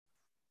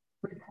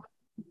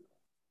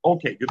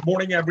Okay, good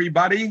morning,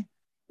 everybody.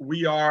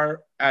 We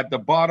are at the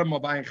bottom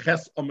of Ayin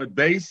Ches Amud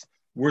Beis.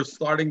 We're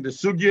starting the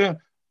Sugya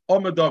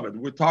Amud David.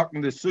 We're talking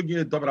the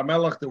Sugya David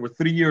HaMelech. There were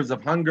 3 years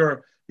of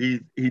hunger. He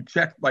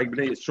checked by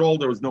Bnei Yisrael.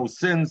 There was no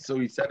sin, so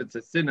he said it's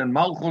a sin in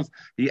Malchus.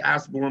 He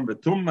asked Urim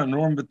Betum, and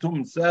Urim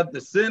Betum said the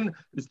sin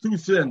is 2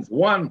 sins.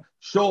 One,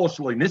 Shol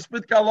Shloi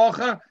Nispit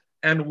Kalacha,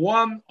 and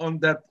one on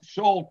that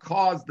Shol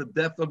caused the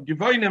death of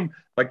Givonim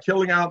by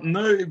killing out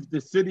Nev,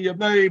 the city of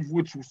Nev,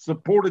 which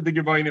supported the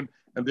Givonim,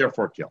 and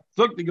therefore killed.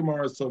 Look the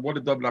Gemara. So what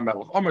did David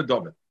HaMelech? Amar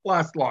David.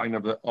 Last line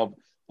of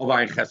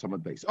Ayin Ches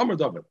Amud Beis. Amar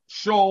David.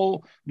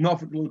 Shol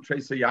Nafeklu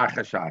Tresa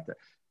Yachashate.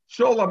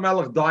 Shol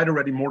HaMelech died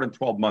already more than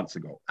 12 months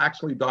ago.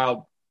 Actually died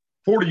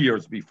 40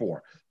 years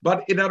before.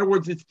 But in other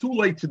words, it's too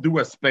late to do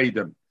a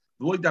spadim.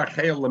 You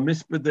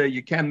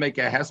can't make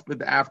a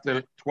hesped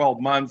after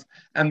 12 months.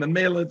 And the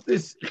male,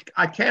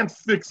 I can't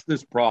fix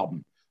this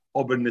problem.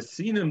 Over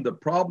Nesinim, the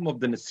problem of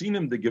the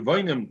Nesinim, the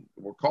Gevonim,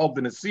 were called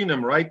the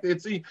Nesinim, right,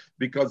 Itzi?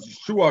 Because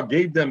Yeshua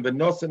gave them the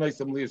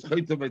Nosanaisim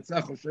Liashchaytav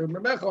Etzacho Sher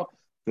Memecha.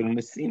 The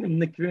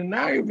Nesinim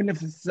Nikrinai, even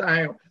if it's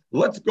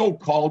let's go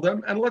call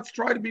them and let's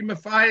try to be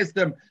Matthias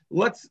them.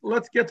 Let's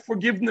get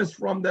forgiveness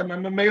from them,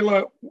 and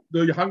Mamela,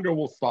 the hunger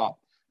will stop.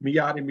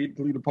 Miyad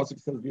immediately the pasuk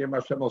says, "V'yem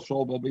Hashem al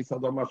shol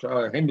b'Sadam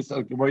Hashem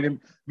misal Gevonim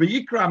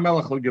v'yikra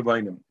Melech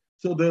l'Gevonim."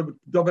 So the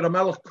David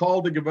HaMelech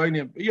called the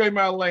Gevonim,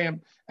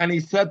 and he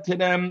said to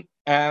them,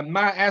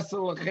 "Ma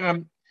asel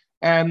lechem,"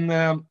 and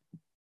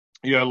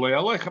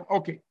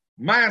okay,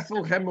 "Ma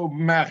asel lechem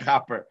u'ma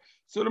chaper."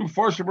 So the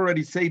Mefarshim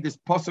already say this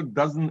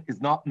pasuk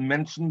is not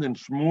mentioned in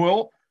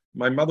Shmuel.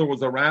 My mother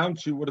was around;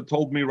 she would have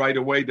told me right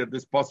away that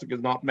this pasuk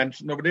is not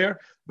mentioned over there.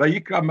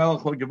 Vayikra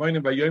Melech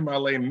l'Gevonim v'yomer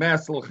aleim ma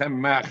asel lechem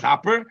ma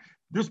chaper.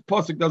 This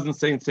pasuk doesn't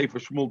say in Sefer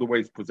Shmuel the way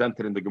it's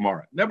presented in the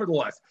Gemara.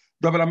 Nevertheless,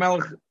 David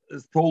HaMelech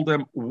has told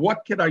them,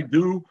 "What can I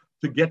do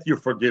to get your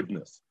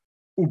forgiveness?"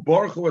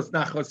 Ubarchu es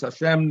nachos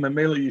Hashem.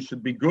 Memela, you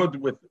should be good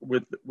with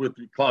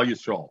Klal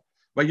Yisrael.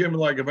 Vayom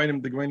la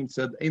Gevonim, the Gevonim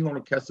said, "Ein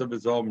lanu kesef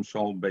v'zahav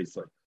m'shalom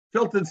beisai."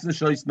 Filtins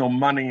n'shois, no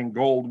money and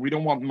gold. We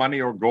don't want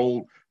money or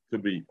gold to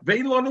be.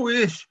 Vein lanu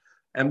ish.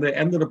 And the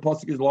end of the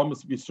pasuk is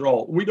Lamas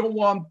Yisrael. We don't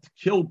want to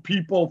kill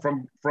people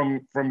from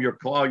your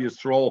Klal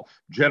Yisrael,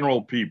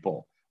 general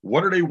people.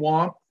 What do they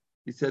want?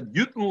 He said,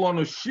 "Yutn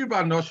lanu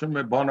shiva noshim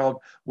mebanov."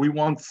 We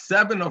want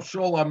 7 of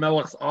Shol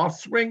HaMelech's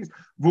offsprings.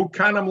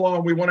 Vukanam lo.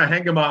 We want to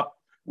hang them up.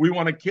 We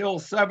want to kill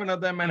 7 of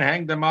them and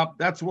hang them up.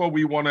 That's what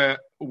we want to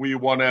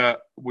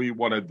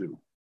do.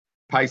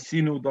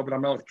 Paisinu, David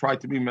HaMelech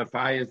tried to be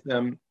Matthias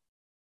them.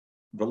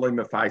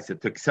 To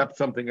accept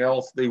something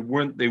else, they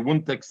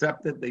wouldn't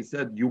accept it. They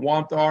said, "You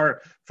want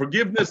our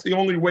forgiveness? The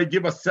only way,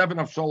 give us 7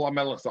 of Shol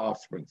HaMelech's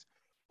offsprings."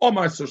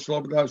 Omar David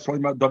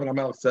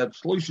HaMelech said,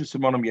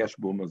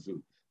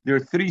 there are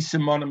 3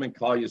 simonim in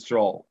Klal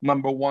Yisrael.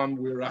 Number 1,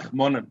 we're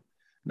Rachmanim.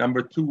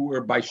 Number 2,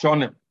 we're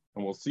Baishonim,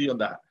 and we'll see on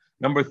that.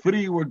 Number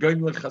 3, we're going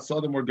with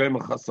Chasadim. We're going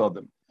with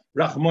Chasadim.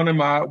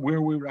 Rachmanim,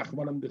 where we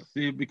Rachmanim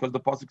Dechsiv, because the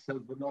pasuk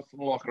says,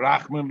 "V'nosim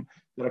Rachmim,"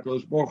 that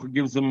HaKadosh Baruch Hu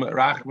gives them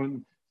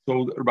Rachmim.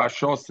 So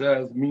Rasha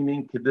says,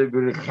 meaning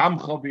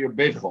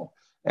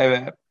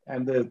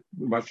and the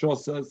Rasha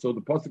says, so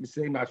the pasuk is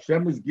saying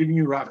Hashem is giving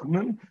you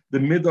Rachman, the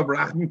mid of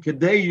Rachman.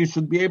 Today you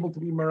should be able to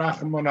be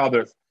Merachim on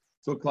others.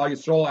 So Klal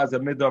Yisrael has a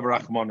mid of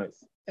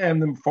Rachmanis.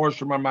 And then for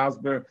Shema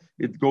Masber,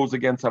 it goes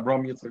against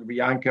Avram Yitzchak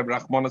v'Yankev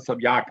Rachmanis of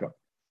Yaakov.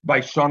 By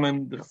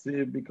Shonim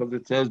D'chsiv, because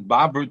it says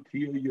Baber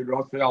Tir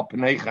Yerosei al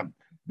Pneichem,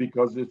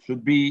 because it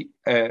should be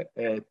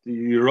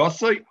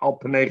Yerosei al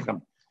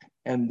Pneichem.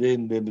 And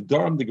then the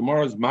Durham, the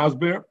Gemara's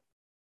Masber,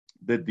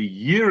 that the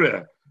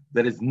yira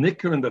that is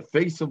nicker in the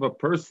face of a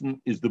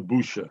person is the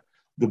busha.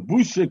 The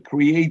busha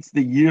creates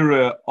the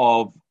yira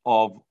of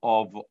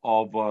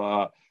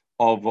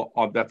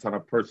that's on a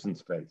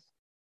person's face.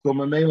 So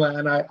Mamela,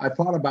 and I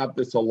thought about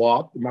this a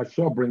lot.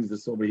 Mashal brings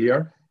this over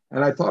here,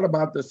 and I thought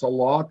about this a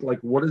lot. Like,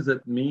 what does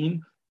it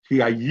mean? Ki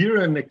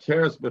ayira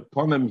nekeres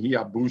beponim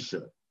hi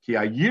abusha. Ki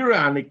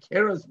ayira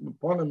nekeres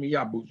beponim hi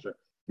abusha.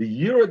 The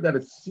yira that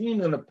is seen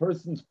in a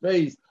person's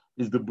face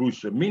is the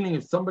busha. Meaning,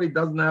 if somebody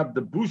doesn't have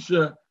the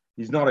busha,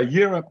 he's not a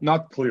yira.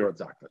 Not clear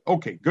exactly.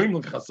 Okay, going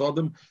with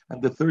chasadim,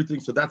 and the third thing.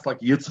 So that's like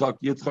Yitzchak.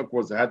 Yitzchak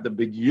had the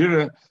big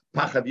yira.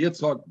 Pachad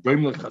Yitzchak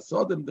going with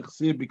chasadim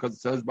d'chsiv, because it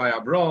says by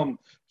Avram,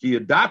 ki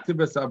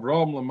yadativ es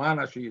Avram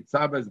lemana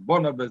sheyitzav es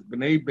bonav es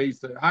bnei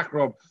beis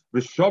achrov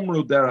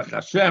v'shomru derech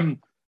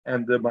Hashem.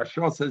 And the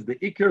Mashal says the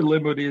ikar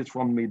limud is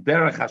from the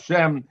derech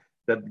Hashem,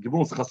 that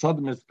Gevurah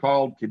chasadim is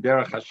called ki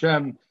derech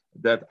Hashem.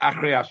 That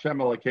Achrei Hashem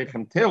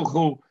Elokechem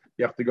Telchu,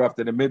 you have to go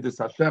after the Midas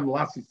Hashem,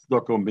 Lasi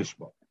Tzedakah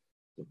Mishpat.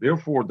 So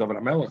therefore, David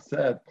HaMelech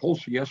said, Kol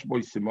sheyesh bo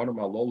simonim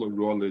alol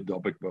roa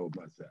ledobek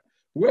be'obazeh.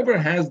 Whoever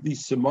has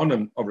these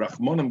simonim of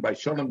Rachmanim by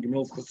Shalom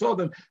Gemilas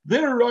Chasodim,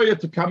 they're roya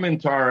to come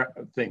into our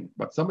thing.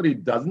 But somebody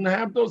who doesn't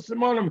have those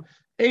simonim,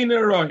 ain't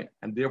a roya.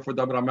 And therefore,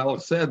 David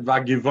HaMelech said,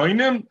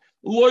 Vagivoinim,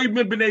 They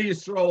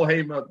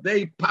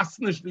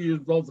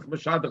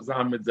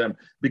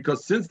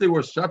because since they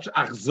were such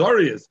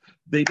achzorius,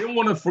 they didn't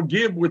want to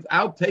forgive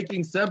without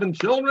taking 7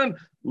 children.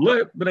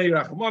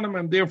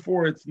 And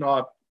therefore, it's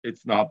not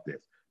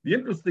this. The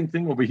interesting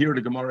thing over here,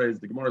 the Gemara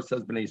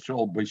says Bnei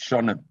Yisrael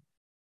Beishanim.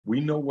 We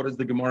know what does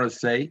the Gemara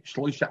say?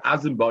 Shloisha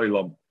Azim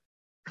Ba'ilam.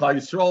 Klal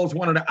Yisrael is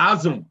one of the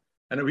Azim.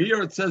 And over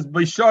here it says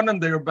Beishanim,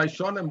 they are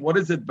Beishanim. What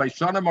is it?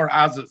 Beishanim or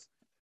Aziz?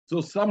 So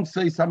some of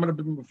the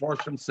people before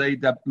say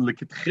that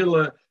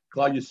L'kitchila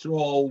Klal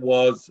Yisrael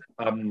was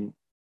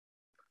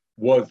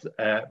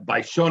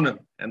Beishanim.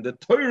 And the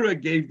Torah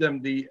gave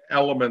them the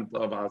element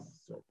of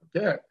Aziz.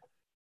 Okay.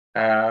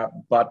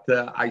 But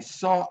I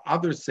saw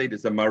others say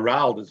there's a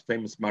Maral, this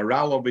famous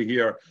Maral over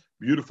here,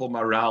 beautiful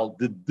Maral,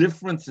 the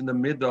difference in the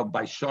middle of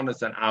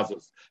Beishanis and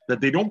Azus,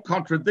 that they don't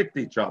contradict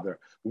each other.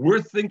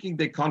 We're thinking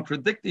they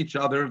contradict each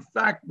other. In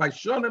fact,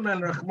 Beishanim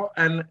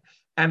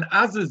and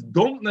Azus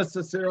don't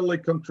necessarily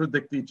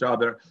contradict each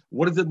other.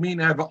 What does it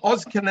mean? I have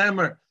Oz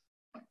Kenemer.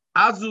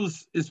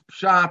 Azus is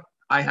Pshat,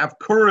 I have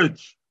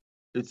courage.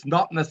 It's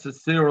not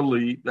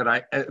necessarily that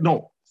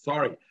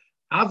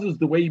Azus,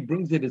 the way he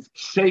brings it is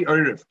Kshay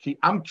Erev. Ki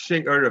am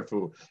Kshay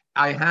Erevu.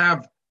 I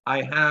have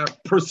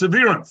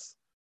perseverance.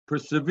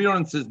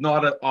 Perseverance is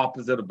not an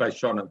opposite of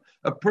Beishanim.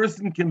 A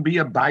person can be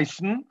a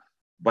Beishan,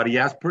 but he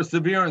has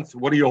perseverance.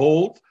 What he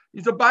holds,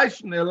 he's a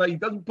Beishan. He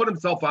doesn't put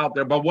himself out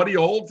there, but what he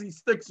holds, he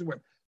sticks with.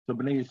 So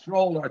Bnei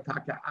Yisrael are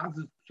Taka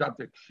Azus Pshat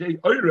Kshay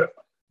Erev,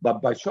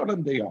 but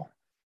Beishanim they are.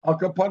 Al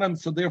Kapanim,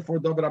 so therefore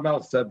David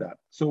HaMelech said that.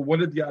 So what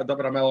did David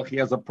HaMelech? He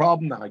has a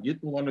problem now.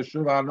 Yitnu Lanu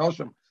Shuvah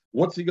Anoshim.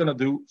 What's he going to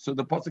do? So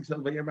the pasuk says,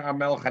 "Vayirma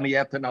HaMelech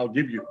Haniyatan, I'll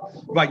give you."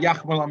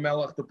 Vayachmal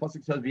HaMelech. The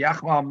pasuk says,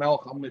 "Vayachmal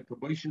HaMelech Amid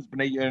Paboshes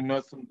Bnei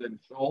Yonasim Ben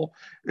Shaul."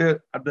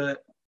 The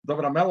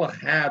David HaMelech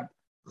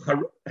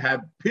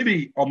had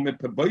pity on the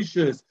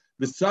Paboshes,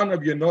 the son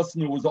of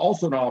Yonasim, who was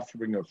also an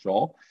offspring of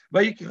Shaul.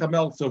 Vayikach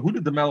HaMelech. So who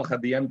did the Melech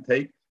at the end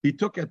take? He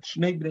took a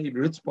Shnei Bnei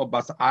Ritzpah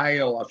Bas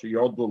Ayel Asher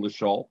Yodu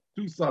L'Shaul,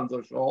 2 sons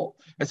of Shaul,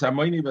 as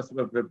Harmoni Bas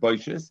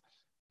Paboshes.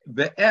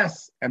 The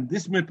S, and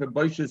this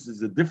Mipaboshes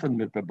is a different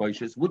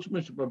Mipaboshes. Which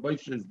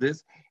Mipaboshes is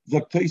this?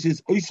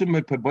 Zaktosis Oisim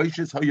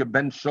Mipaboshes Hoya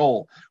Ben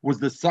Shaul was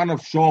the son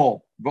of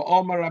Shaul.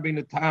 Va'omar Rabbi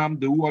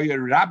Natam, the Uoya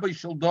Rabbi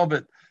Shal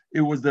David.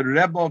 It was the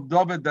Rebbe of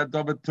David that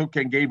David took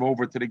and gave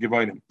over to the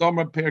Gevonim.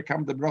 Tomer Per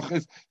Kam the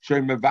Brachas,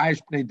 Shem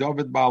Mevayish Pnei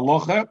David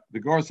Ba'alocha, the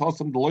Gors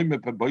Hosam Deloy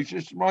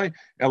Mipaboshes Shmoi,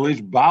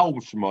 Elish Baal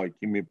Shmoi.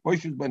 Ki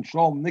Mipaboshes Ben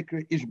Shaul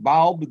Nikra Ish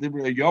Baal,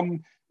 B'divre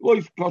Yom.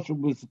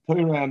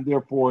 And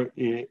therefore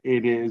it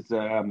is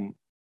Vim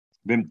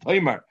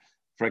Taimer.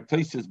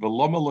 Fractasis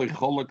Veloma loy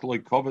cholak loy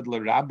kovid le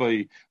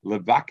rabbi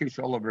levakish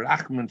olav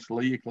rachman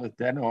shleik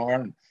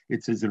letenor.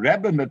 It says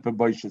Rebbe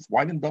mitpaboishes.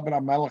 Why didn't David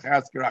HaMelech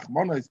ask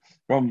Rachmanis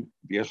from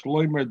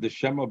Yeshloimer the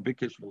Shema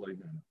Bikish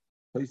v'leivena?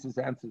 Fractasis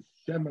answers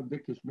Shema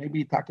Bikish.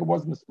 Maybe Taka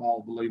wasn't a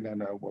small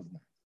v'leivena. It wasn't.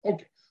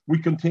 Okay, we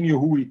continue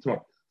who he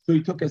took. So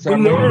he took us. We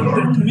learned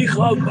that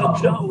Michal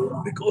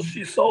Batshau, because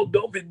she saw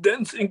David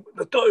dancing with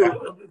the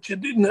Torah, she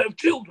didn't have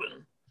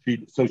children.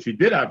 She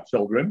did have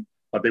children,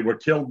 but they were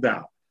killed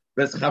now.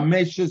 Ves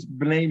chameshes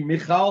bnei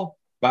Michal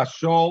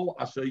Bashol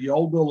asher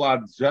yoldu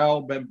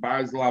ladzel ben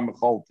Barzela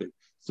Mecholti.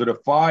 So the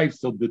 5,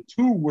 so the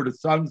 2 were the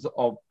sons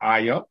of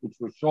Aya, which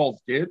were Shaul's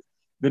kids.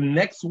 The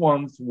next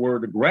ones were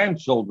the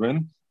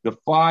grandchildren, the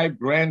 5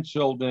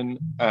 grandchildren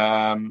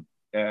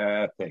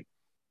thing.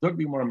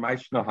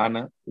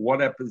 What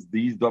happens?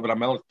 David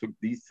HaMelech took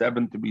these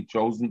 7 to be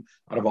chosen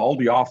out of all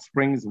the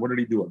offsprings. What did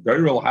he do?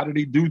 How did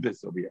he do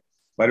this over here?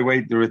 By the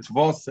way, the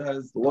Ritzvah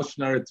says, the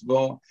Loshna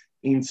Ritzvah,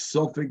 in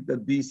Suffolk,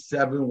 that these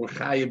 7 were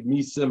Chayiv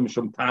Misa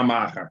Mishum Tam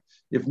Achar.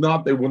 If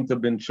not, they wouldn't have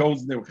been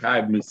chosen. They were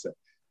Chayiv Misa.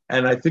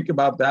 And I think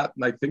about that,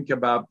 and I think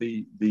about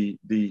the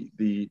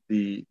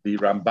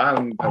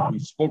Ramban that we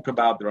spoke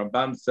about. The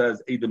Ramban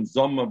says, Edom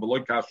Zoma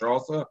V'loy Kasher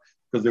Asa,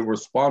 because they were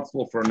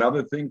responsible for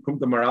another thing. Kum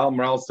to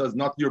Maral says,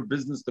 not your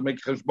business to make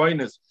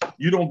cheshbonis.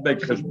 You don't make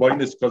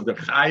cheshbonis because they're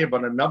chayiv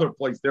on another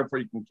place, therefore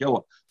you can kill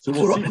them. So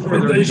we'll see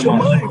further.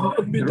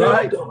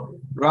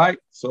 Right.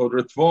 So the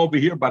Ritzvah over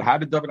here, but how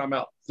did David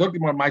HaMelech?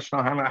 Zogdimar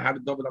Maishnahana, how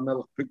did David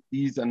HaMelech pick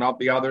these and not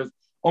the others?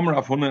 Omer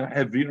Afuna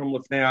Hevirim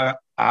Lefnei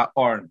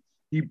Arn.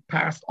 He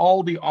passed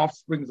all the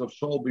offsprings of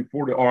Shaul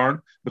before the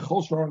Arn. The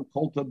Chol Sharon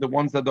Kolta, the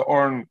ones that the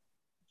Arn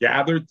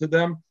gathered to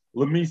them.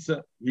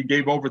 Lemisa, he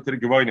gave over to the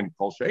Gevonim.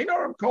 Kol Shein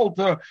Aram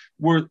Kolta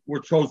were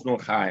chosen on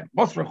Chaim.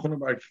 Masra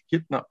Chunavar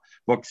Kitna.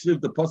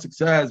 Vaksiv, the pasuk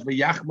says,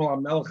 "V'yachmal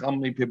Hamelech Al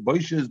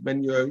Mipiboshes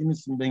Ben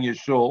Yonis and Ben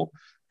Yeshul."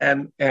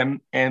 And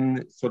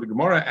so the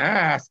Gemara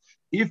asks,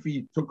 if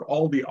he took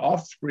all the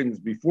offsprings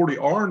before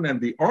the Arn and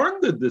the Arn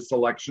did this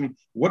selection,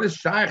 what is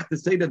Shaykh to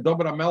say that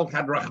David HaMelech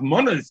had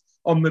Rachmanas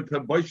on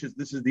Mipiboshes?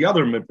 This is the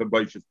other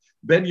Mipiboshes.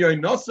 Ben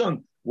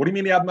Yonasan. What do you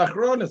mean he had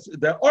Machronis?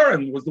 The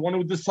Arn was the one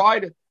who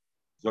decided.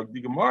 So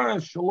the Gemara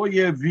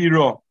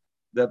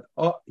that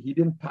he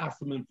didn't pass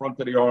him in front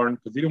of the Arn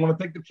because he didn't want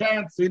to take the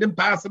chance. So he didn't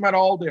pass him at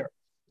all there.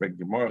 David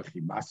HaMelech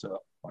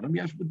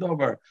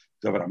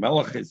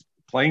is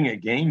playing a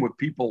game with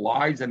people's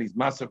lives and he's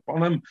massive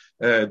on him.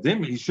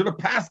 He should have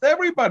passed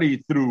everybody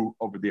through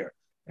over there.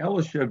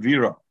 Elisha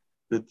Vira.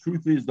 The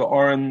truth is, the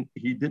Oren,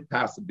 he did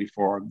pass it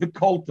before. The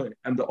Kolta,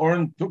 and the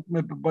Oren took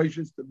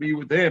Mepabashis to be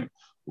with him.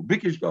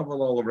 Bikish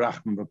Gaval of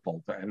Rachman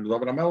Polta. And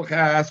David Amelch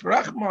asked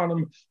Rachman on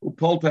him,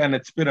 Polta, and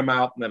it spit him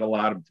out and it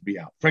allowed him to be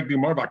out. Frankly,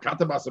 more about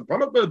Katabas and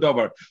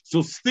Pamadover.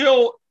 So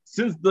still,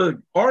 since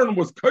the Oren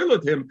was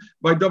coiled him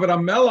by David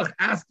Amelch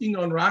asking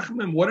on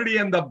Rachman, what did he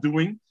end up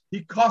doing?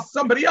 He cost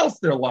somebody else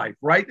their life,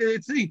 right?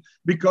 See,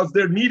 because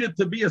there needed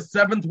to be a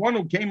seventh one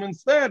who came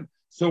instead.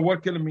 So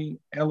what can it mean?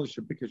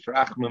 Elisha Bikish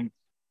Rachman.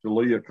 He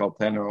was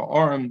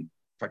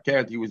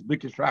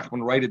Bikish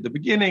Rachman right at the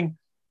beginning.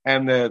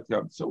 And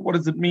so what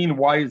does it mean?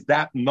 Why is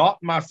that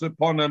not Masa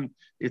Ponim?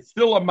 It's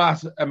still a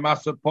Masa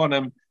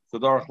Ponim. So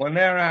the Aruch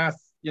LaNer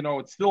asks,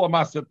 it's still a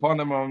Masa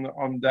Ponim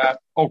on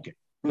that. Okay.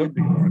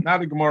 Now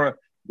the Gemara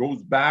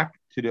goes back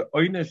to the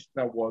Oynish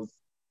that was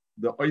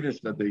the Oynish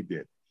that they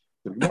did.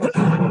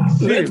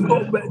 Let's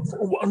go back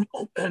for one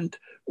moment.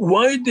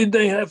 Why did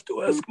they have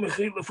to ask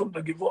Mechila from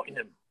the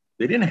Givonim?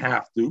 They didn't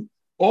have to.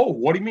 Oh,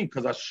 what do you mean?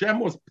 Because Hashem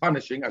was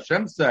punishing.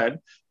 Hashem said,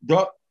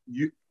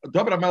 David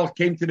HaMelech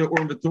came to the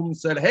Urim V'Tumim and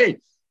said,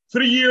 hey,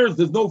 3 years,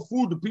 there's no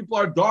food. The people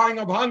are dying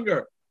of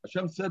hunger.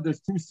 Hashem said,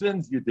 there's 2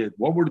 sins you did.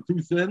 What were the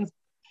 2 sins?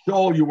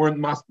 Shol, you weren't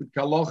maspid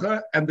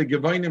kalocha, and the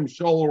Gevonim,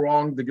 Shol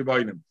wrong the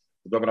Gevonim.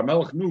 David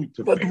HaMelech knew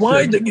to But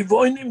why the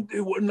Gevonim, they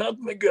were not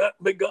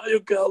Megayo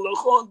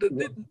kalocha, they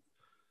didn't.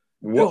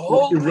 The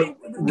whole thing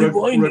with the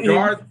Gevonim,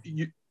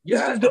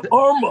 this is the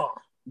Arma.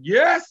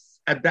 Yes.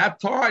 At that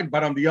time,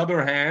 but on the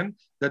other hand,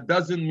 that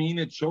doesn't mean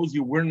it shows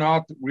you you don't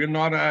have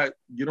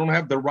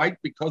the right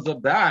because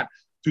of that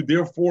to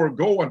therefore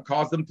go and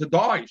cause them to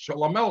die.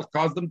 Shalom Melech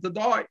caused them to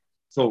die.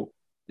 So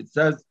it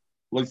says,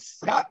 but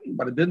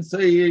it didn't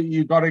say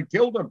you got to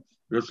kill them.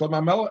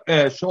 Shalom Melech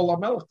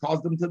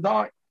caused them to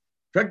die.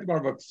 So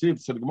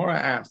the Gemara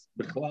asks,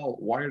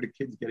 why are the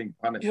kids getting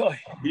punished?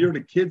 Here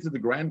the kids and the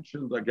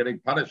grandchildren are getting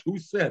punished. Who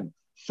sinned?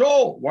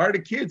 Shol, why are the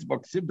kids?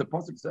 But the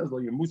pasuk says, "Lo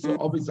yemusu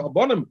avis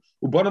albanim,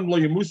 ubanim lo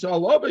yemusu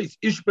alavis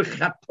ish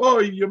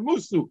bechatoy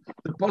yemusu."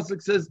 The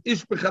pasuk says,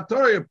 "Ish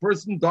bechatoy," a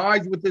person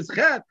dies with his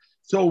chet.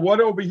 So what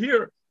over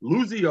here?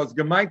 Luzios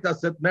gemeint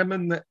aset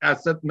nemen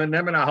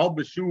ahal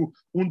b'shu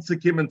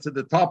unzikimen to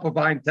the top of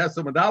Ein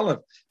Tesam and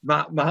Aleph.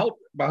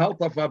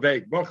 Mahalt of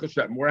aveg. Baruch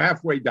Hashem, we're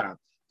halfway down.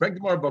 Frank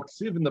Gemara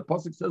Baksiv, and the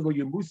pasuk says, "Lo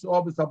yemusu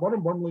avis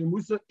albanim, ubanim lo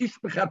yemusu ish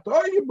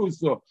bechatoy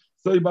yemusu."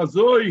 So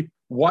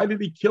why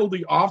did he kill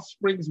the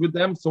offsprings with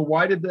them? So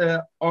why did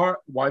Omar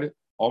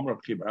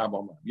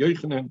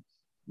Yochanan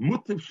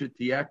Mutiv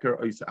Shetiaker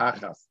Ois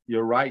Achas?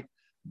 You're right.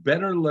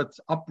 Better let's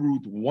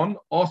uproot one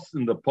os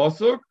in the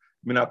pasuk.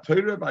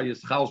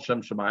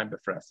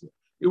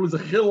 It was a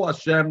Chil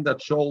Hashem that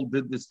Shaul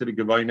did this to the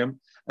Gevonim,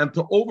 and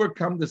to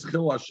overcome this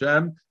Chil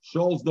Hashem,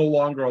 Shaul's no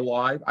longer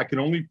alive. I can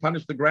only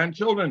punish the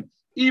grandchildren,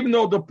 even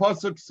though the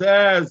pasuk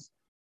says.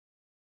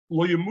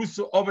 Lo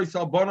yemusu aves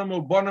al banim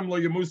ubanim lo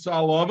yemusu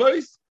al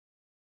aves.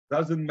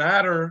 Doesn't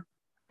matter.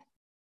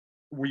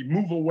 We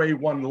move away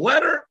one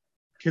letter.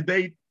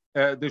 There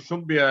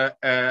shouldn't be a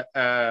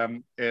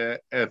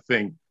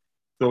thing.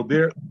 So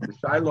the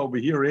shiloh over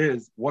here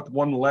is what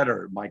one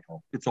letter,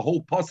 Michael? It's a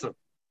whole pasuk.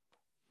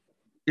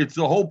 It's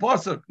a whole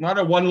pasuk, not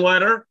a one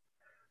letter.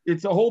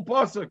 It's a whole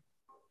pasuk.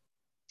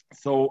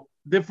 So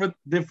different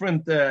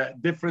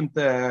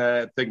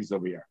things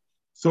over here.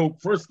 So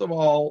first of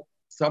all,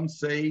 some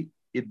say.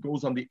 It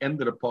goes on the end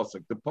of the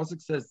pasuk. The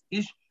pasuk says,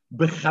 "Ish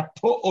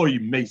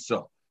bechatoi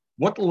mesa."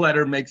 What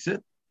letter makes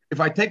it? If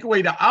I take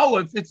away the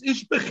aleph, it's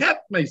ish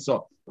bechet mesa.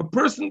 A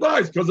person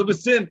dies because of a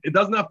sin. It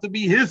doesn't have to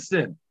be his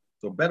sin.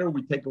 So better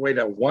we take away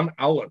that one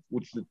aleph,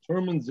 which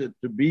determines it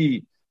to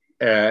be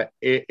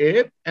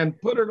it, and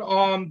put it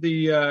on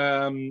the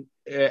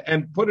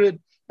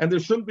and there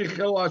shouldn't be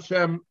chil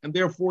Hashem, and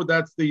therefore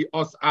that's the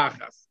os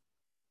achas.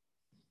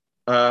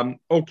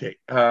 Okay.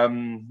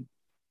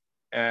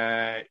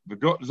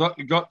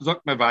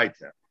 Sagt mir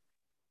weiter.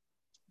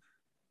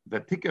 The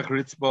Tikach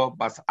Ritzbo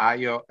Bas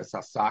Aya is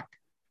a sack.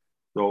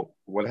 So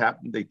what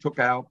happened? They took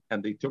the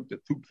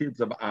 2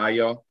 kids of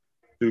Aya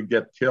to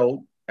get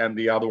killed, and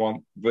the other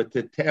one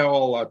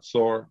V'teteo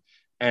Alatzor,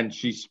 and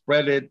she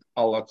spread it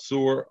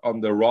Alatzor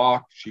on the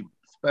rock. She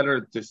spread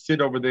her to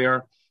sit over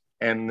there,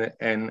 and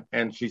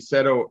she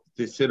said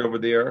to sit over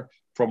there.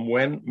 From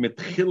when? From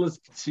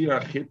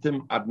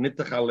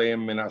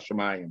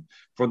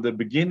the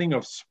beginning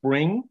of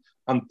spring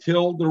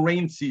until the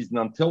rain season,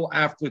 until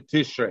after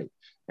Tishrei.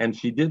 And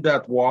she did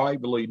that. Why?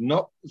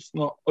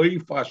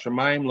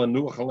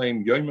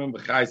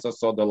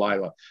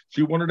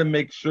 She wanted to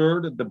make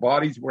sure that the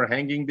bodies were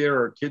hanging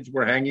there, or kids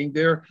were hanging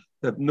there,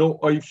 that no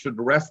oif should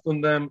rest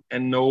on them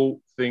and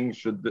no thing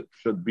should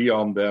be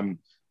on them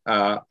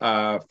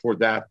for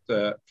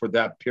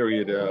that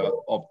period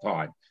of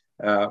time.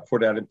 For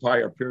that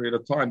entire period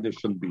of time, they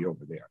shouldn't be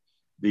over there.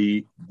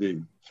 The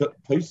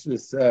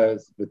Tosfos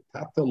says the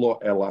Tatalo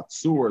El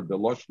Atzur, the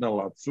Loshna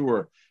El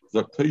Atzur,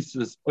 the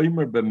Tosfos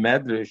Omer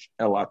b'Medrash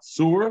El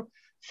Atzur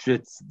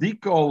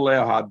Shetzediko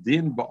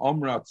lehadin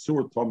ba'omra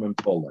tzur tom and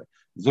polei.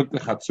 Zuk the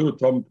chatzur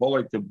tom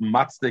polei to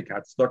matzdik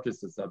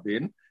hatztokis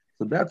adin.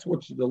 So that's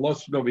what the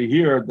lashon over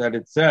here that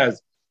it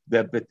says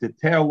that the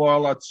tetel lo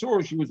al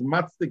atzur, she was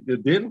matzdik the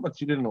din, but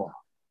she didn't allow.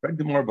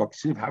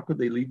 How could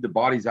they leave the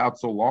bodies out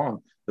so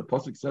long? The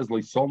pasuk says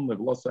le'som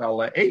nevlosa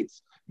ala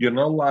eitz. You're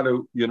not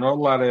allowed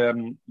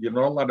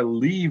to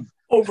leave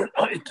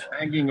overnight,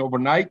 hanging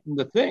overnight in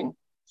the thing.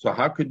 So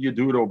how could you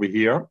do it over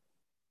here?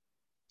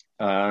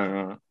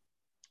 So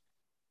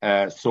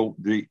Omrav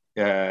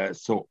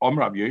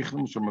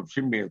Yochanan Shemav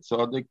Shimei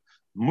Tzadik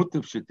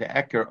Mutav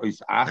Shete'eker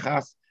Ois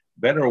Achas.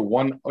 Better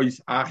one Ois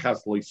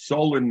Achas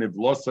Le'Solin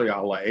Nivlosay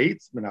Ala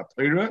Eitz Min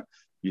HaTorah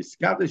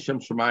Yiskad Shem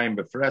Shemayim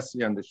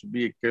Befresi, and there should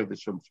be a Kiddush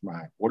Shem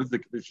Shemayim. What is the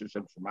Kiddush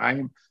Shem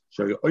Shemayim?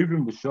 So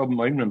Oivim B'Shav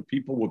Ma'im,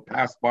 people would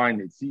pass by and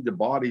they'd see the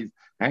bodies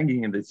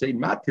hanging and they'd say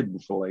Matib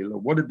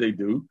B'Shalayla. What did they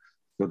do?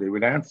 So they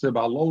would answer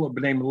Ba'alola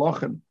B'nei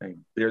Malachim.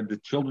 They're the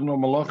children of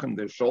Malachim.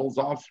 They're Shaul's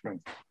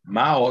offspring.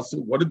 Ma also,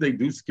 what did they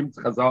do? Skim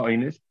Chazal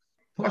Einish.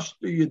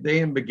 Pashtu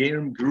Yedeim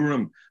Begerim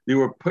Gurim. They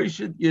were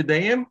Pashut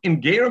Yedeim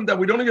in Gerim that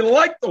we don't even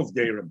like those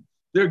Gerim.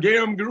 They're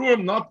Gerim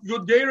Gurim, not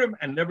good Gerim.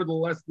 And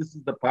nevertheless, this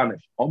is the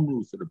punish.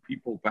 Omru, so the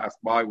people pass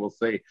by will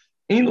say,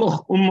 Ein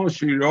loch umma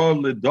shira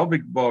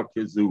ledavik ba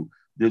kezu.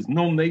 There's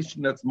no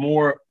nation that's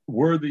more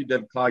worthy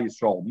than Klal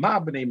Yisrael. Ma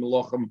b'nei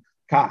Malachim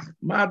kach.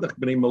 Madach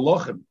b'nei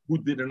Malachim, who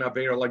did an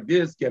affair like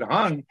this, get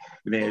hung.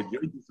 B'nei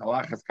Yoidis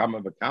halachas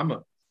kama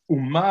v'kama.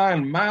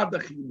 Uman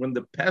madach, when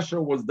the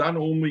pesha was done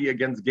only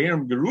against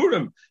Gerim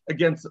Gerurim,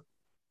 against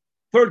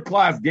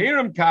third-class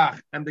Gerim kach,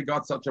 and they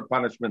got such a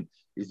punishment.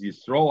 Is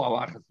Yisrael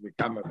halachas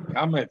v'kama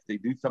v'kama if they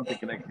do something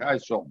in a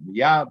Yisrael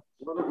miyad?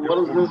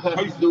 What does this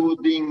have to do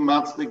with being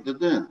matzdik the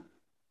din?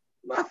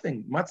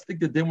 Nothing. Matzdik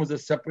the din was a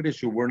separate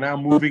issue. We're now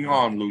moving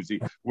on,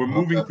 Lucy. We're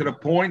moving to the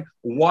point.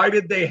 Why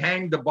did they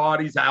hang the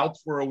bodies out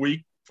for a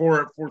week,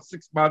 for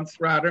 6 months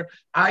rather?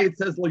 It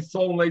says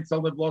le'sol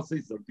leitzal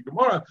nevlosei. So the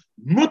Gemara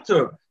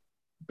mutter.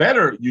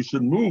 Better, you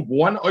should move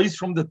one ois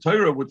from the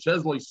Torah, which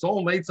says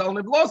le'sol leitzal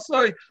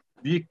nevlosei.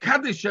 The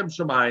Kaddish Shem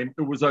Shemayim.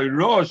 It was a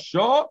rosh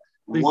shah.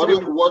 What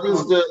is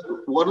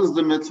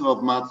the mitzvah of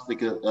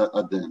matzdik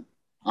a din?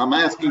 I'm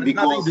asking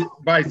because this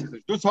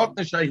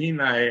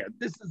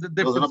is a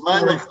different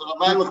story.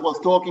 Rabbi was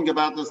talking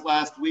about this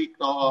last week,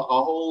 a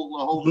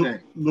whole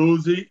thing.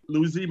 Lucy,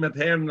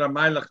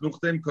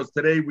 because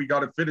today we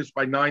got to finish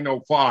by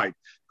 9:05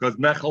 because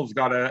Mechel's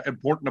got an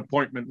important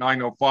appointment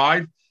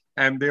 9:05,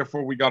 and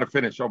therefore we got to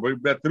finish. We're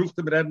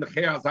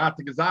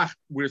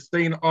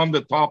staying on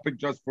the topic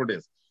just for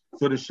this.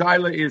 So the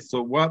shaila is,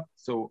 so what?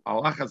 So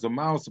Allah has a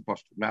mouse.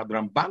 Now the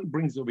Ramban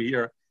brings over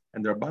here.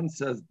 And the Rabban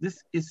says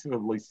this issue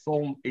of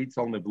le'solm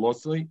eitzal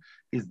nevlosei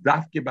is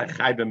dafke by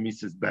chayv and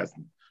Mrs.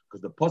 Bezdin,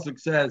 because the pasuk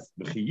says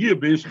b'chiyir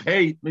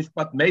b'ishcheit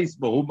mishpat meis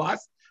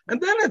b'humas, and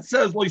then it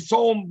says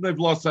le'solm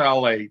nevlosei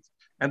al eitz,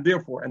 and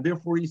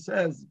therefore he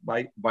says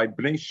by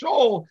bnei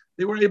Shol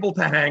they were able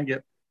to hang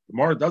it. The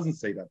Gemara doesn't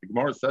say that. The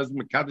Gemara says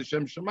mekadosh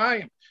Shem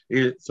Shemayim.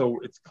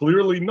 So it's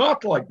clearly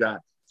not like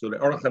that. So the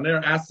Aruch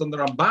HaNer asks on the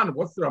Ramban,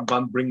 what's the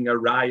Ramban bringing a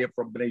raya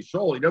from Bnei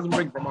Shol? He doesn't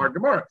bring from our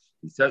Gemara.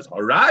 He says,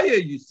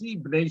 Haraya, you see,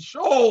 Bnei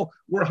Shol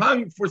were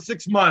hung for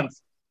 6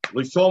 months.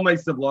 So I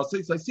see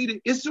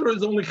the Isser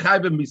is only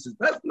Chayv and Mrs.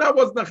 Bezdin. That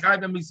wasn't a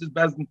Chayv and Mrs.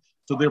 Bezdin,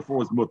 so therefore it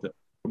was Mutter.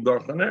 From the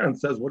Aruch HaNer and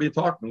says, what are you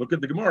talking? Look at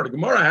the Gemara. The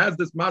Gemara has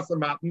this Masa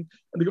Matan,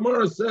 and the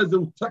Gemara says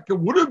it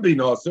would have been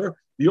Osir.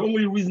 The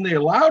only reason they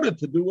allowed it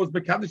to do was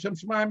B'Kaddish Shem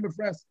Shemayim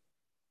B'Fres.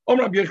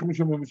 Okay.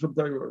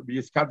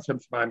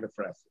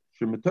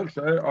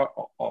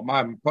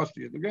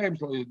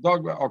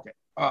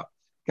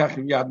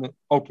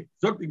 Okay.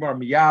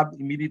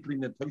 Immediately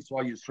in the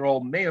Toswa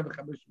Yisrael,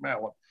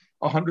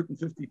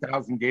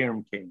 150,000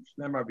 Gerim came.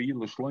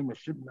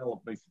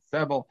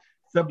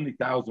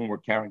 70,000 were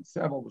carrying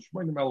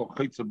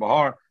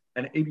Sevel,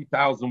 and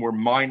 80,000 were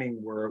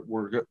mining,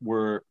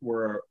 were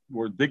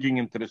digging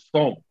into the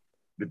stone.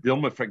 The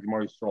Dilma effect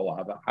Gemara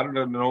Yisrael. How did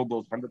I know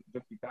those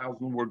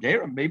 150,000 were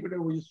Gerim? Maybe they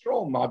were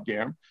Yisrael, not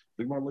Gerim.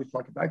 The Gemara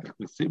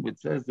it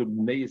says the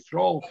Bnei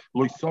Yisrael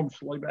loisom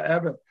shloima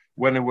evet.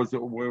 When it was we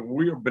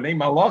were Bnei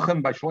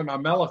Malachim by Shlomo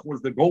Melech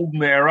was the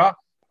golden era.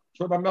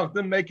 Shlomo Melech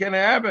didn't make any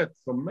habit,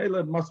 so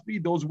Mela must be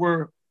those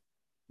were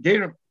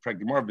Gerim.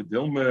 Gemara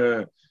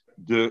B'Dilma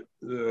the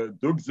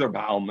Dugzer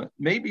Baalma.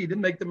 Maybe he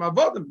didn't make them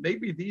avodim.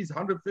 Maybe these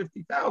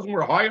 150,000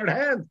 were hired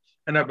hands,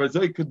 and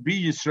Abazai could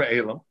be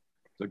Yisraelim.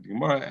 So the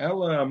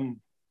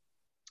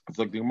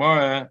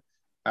Gemara,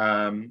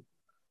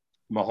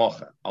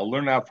 Mahocha. I'll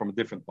learn out from a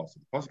different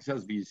pasuk. The pasuk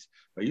says,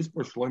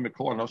 "Vayisper Shlomo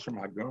kol anoshim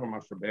hagarim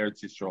asher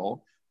be'eretz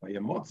Yisrael,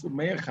 vayamotzu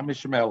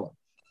 150,000,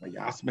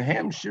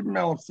 vayasmehem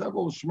 70,000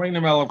 sevel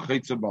 80,000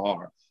 chaytzer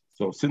bahar."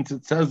 So since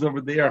it says over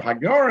there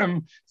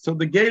hagarim, so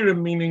the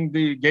gerim meaning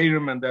the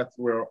gerim, and that's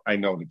where I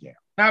know the gerim.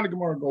 Now the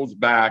Gemara goes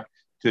back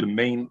to the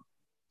main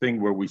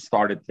thing where we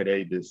started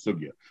today, the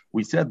sugya.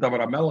 We said David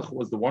HaMelech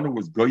was the one who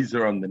was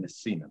geyser on the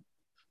Nesinim.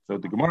 So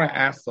the Gemara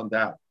asks on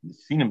that,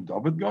 Nesinim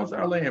David Gazer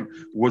Aleim,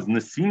 was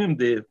Nesinim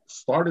they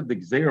started the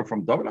Gzeir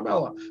from David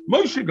Amela?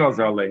 Moshe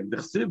Gazer Aleim. The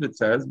Chsiv it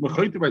says,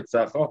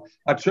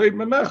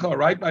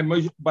 right? By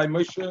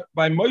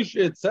Moshe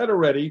it said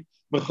already,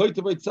 so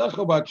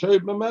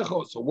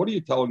what are you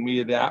telling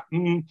me? It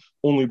happened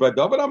only by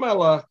David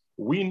Amela.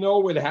 We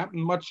know it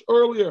happened much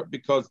earlier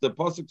because the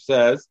pasuk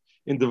says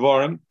in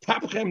Devarim,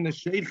 "Tapchem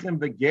nesheichem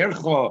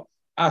begercha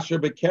asher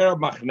bekerav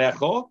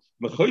machnecha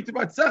mechoyte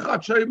batzecha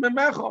atzayim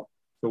memecha."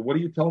 So what are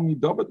you telling me?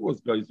 David was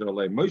Geyser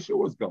Alei, Moshe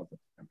was Geyser,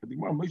 and for the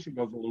Gemara, Moshe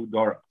goes a little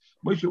Dara.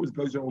 Moshe was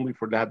Geyser only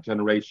for that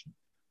generation.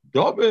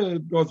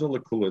 David goes a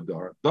little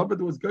Dara.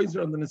 David was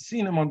Geyser on the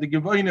Nesinim, on the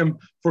Gevonim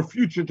for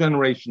future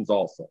generations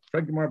also.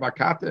 Frank Gemara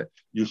Bakate,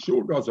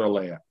 Yeshua Geyser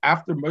Alei.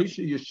 After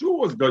Moshe, Yeshua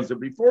was Geyser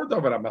before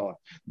David Amelech.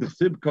 The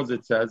Sib because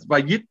it says,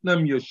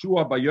 "Vayitnem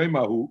Yeshua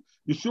bayomahu."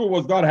 Yeshua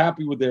was not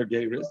happy with their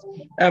geiris,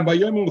 and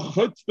bayomu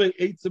chutzpe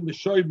eitzim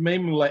b'shoyv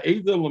meim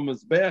le'edel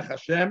l'mizbeach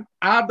Hashem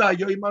ada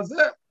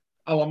yoymazeh.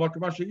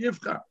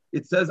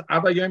 It says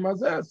Ada Yom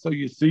Hazeh. So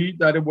you see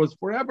that it was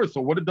forever. So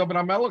what did David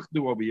HaMelech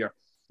do over here?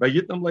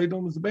 Yeshua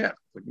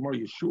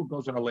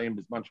goes on Aleim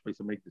Bisman Shpeis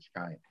Hamikdash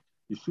Kayim.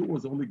 Yeshua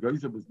was only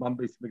Geyser Bisman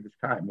Beis Hamikdash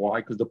Kayim.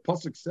 Why? Because the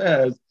pasuk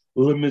says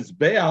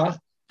LeMizbeach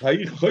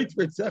Hayichayt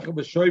Ve'Tzecha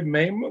V'Shoyv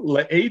Meim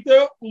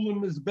LeEda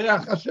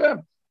UleMizbeach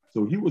Hashem.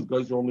 So he was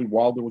Geyser only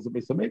while there was a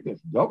Beis Hamikdash.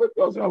 David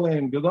goes on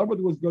Aleim.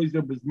 David was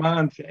Geyser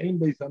Bisman She'ein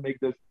Beis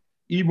Hamikdash.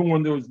 Even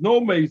when there was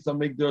no Beis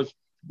Hamikdash,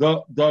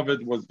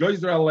 David was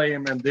Geyser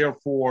Aleim, and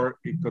therefore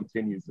it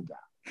continues in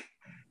that.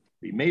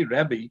 The May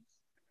Rebbe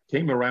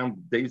came around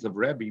the days of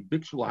Rebbe,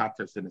 Bikshul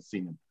Hatas in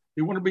Nesinim.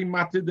 They want to be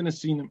matir in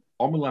Nesinim.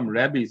 Omelam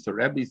Rebbe. So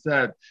Rebbe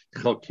said,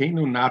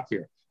 Chelkenu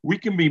natir. We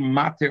can be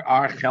matir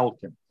our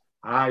chelkim.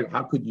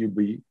 How could you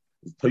be?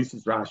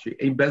 Tosis Rashi.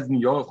 Ein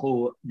bezin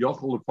yochel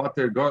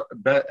lefater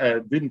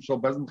din shel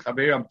bezin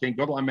chaveram kein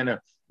gadol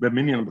amena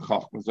b'minyan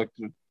b'chachma.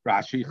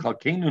 Rashi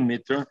chalkeinu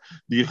niter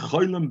the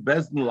choylem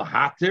bezin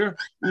lahater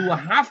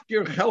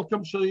ulahafker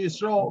chelkam shel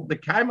Yisrael. The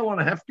kaimel on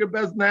a hefker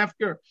bezin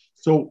hefker.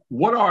 So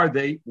what are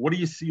they? What do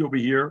you see over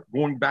here?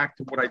 Going back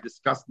to what I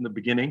discussed in the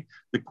beginning,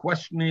 the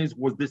question is: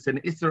 was this an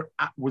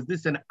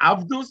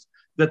avdus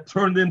that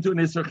turned into an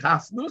iser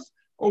chasnus,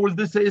 or was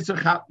this an iser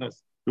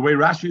chatnus? The way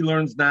Rashi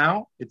learns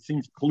now, it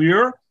seems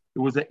clear it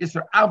was an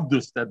Isser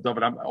Avdus that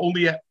David,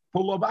 only a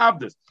full of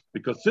Avdus.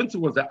 Because since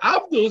it was an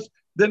Avdus,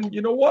 then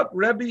you know what?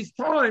 Rebbe's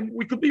time,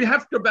 we could be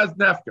Hefker Bez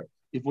Nefker.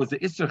 If it was an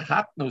Isser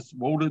Chatnus,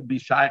 what would it be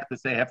shaykh to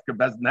say Hefker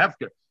Bez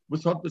Nefker?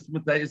 Was hot this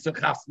with the Isser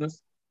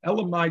Chasnus?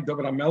 Elamai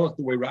David HaMelech,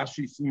 the way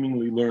Rashi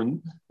seemingly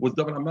learned, was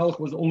David HaMelech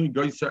was only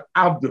Geyser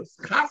Avdus.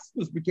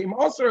 Chasnus became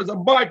also as a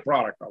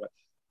byproduct of it.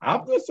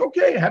 Avdus,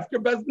 okay,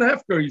 Hefker Bez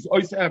Nefker. He's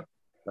always Hefker.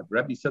 But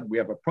Rebbe said we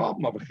have a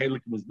problem of a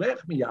chelik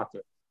mizbech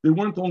miyater. They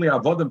weren't only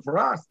avodim for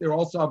us; they were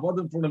also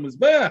avodim for the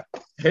mizbech.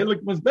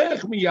 Chelik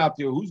mizbech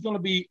miyater. Who's going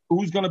to be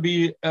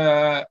chelik?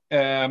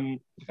 And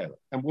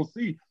we'll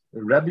see.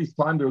 In Rebbe's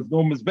time there was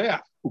no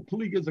mizbech.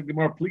 Uplig is a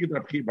gemara. Uplig is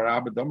Rabbi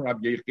Barabba. Dam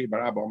Rabbi Yechei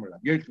Barabba. Omer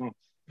Rabbi Yechei.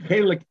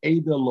 Chelik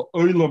eda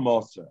le'olam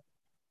aser.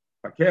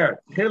 Okay,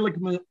 chelik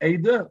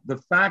eda. The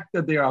fact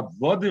that they are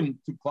avodim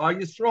to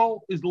Klal Yisrael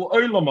is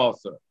le'olam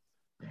aser.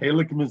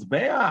 Chelik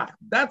mizbeach,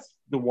 that's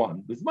the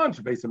one. This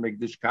much Beis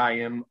Hamikdash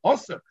Kayim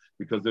also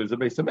because there's a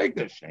Beis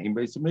Hamikdash. Shame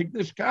Beis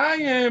Hamikdash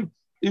Kayim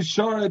is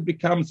sure it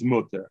becomes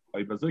mutter.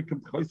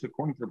 According to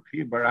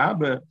Rabbi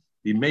Barabba,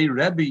 the May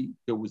Rebbe,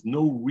 there was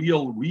no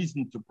real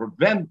reason to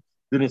prevent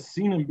the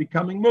Nesinim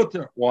becoming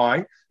mutter.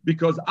 Why?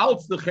 Because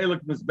out the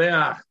Chelik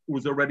mizbeach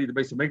was already the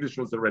Beis Hamikdash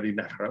was already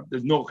nechrav.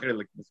 There's no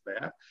Chelik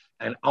mizbeach,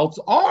 and out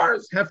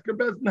ours hefker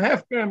bez and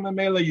hefker and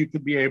mamela you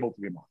could be able to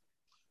be mutter.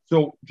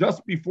 So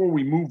just before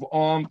we move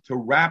on to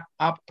wrap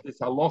up this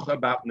halacha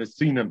about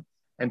Nesinim,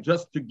 and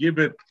just to give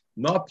it,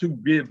 not to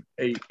give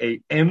a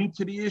end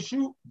to the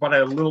issue, but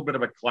a little bit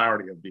of a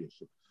clarity of the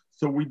issue.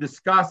 So we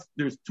discussed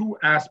there's two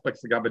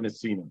aspects of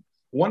Nesinim.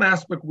 One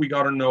aspect we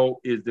got to know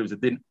is there's a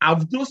din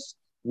avdus,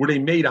 where they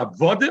made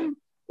avodim,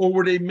 or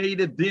where they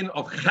made a din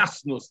of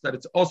chasnus, that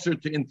it's usher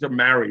to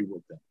intermarry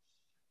with them.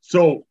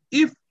 So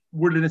if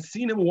were the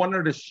Nesinim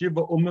wanted a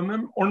shiva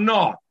umamim or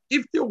not,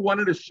 if they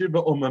wanted a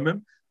shiva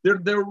umamim, they're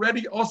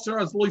already also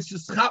as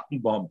loises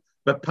chattenbam,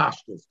 but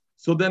pashtus.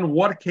 So then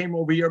what came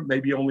over here?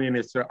 Maybe only an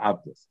Isser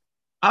Abdus.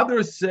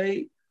 Others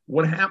say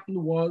what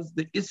happened was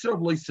the Isser of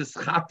loises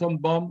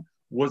chattenbam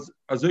was,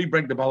 as we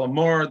bring the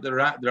Balamor, the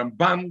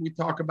Ramban, we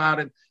talk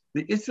about it.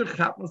 The Isser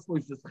Chatnus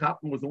loises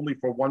chatten was only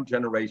for one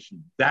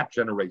generation, that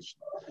generation.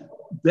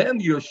 Then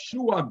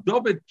Yeshua,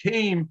 David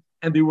came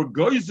and they were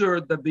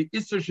geyser that the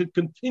Isser should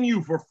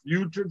continue for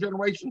future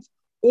generations,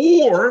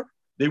 or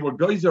they were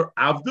geyser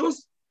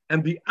Avdus,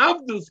 and the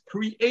Avdus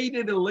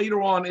created it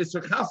later on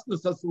Isser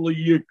Chasnus as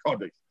L'Yir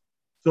Kodesh.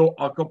 So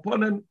Al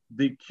Kaponim,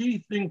 the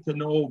key thing to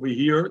know over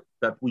here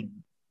that we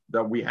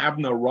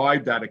haven't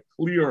arrived at a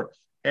clear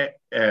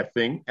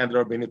thing, and there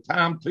have been a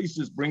time.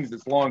 Tosis brings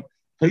this long.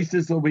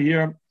 Tosis over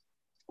here.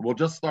 We'll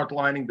just start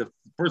lining the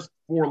first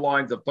four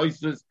lines of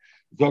Tosis.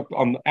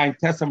 On Ein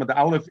Tesam at the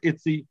Aleph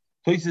Itzi.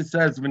 Tosis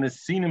says, when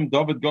it's seen him,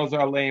 David gozer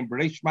aleim,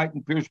 Bereish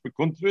Maitin Pirish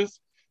Bekuntris,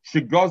 she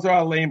gozer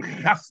aleim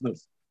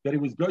chasnus, that he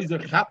was gozer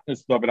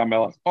chatnus, David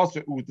HaMelech, also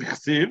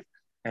U'tichsiv,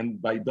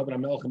 and by David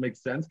HaMelech it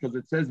makes sense, because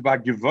it says,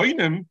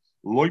 V'givoinim,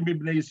 loy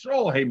b'bnei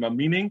Yisrael, hema,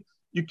 meaning,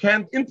 you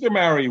can't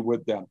intermarry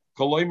with them.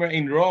 Koloimer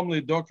ein rom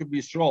le'doker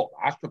b'Yisrael.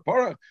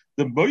 Ashtapara,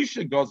 the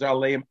Moshe gozer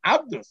aleim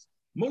abdus.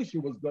 Moshe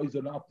was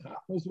gozer not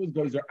chatnus, was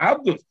gozer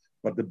abdus.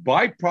 But the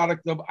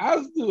byproduct of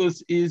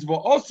Azdus is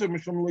also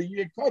Mishum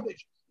Liyeh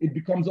Kaddish. It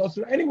becomes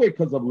also anyway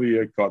because of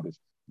Liyeh Kaddish.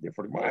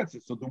 Therefore, the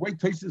answer. So the way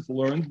Tosis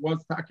learned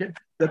was that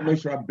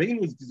Moshe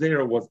Rabbeinu's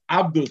Gezerah was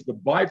Abdus, the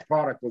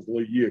byproduct was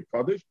Liyeh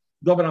Kaddish.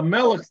 David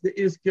HaMelech's the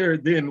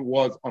Isker Din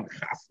was on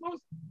Chasnos,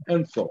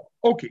 and so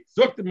on. Okay,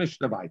 Zok the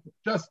Mishnah Weiter.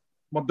 Just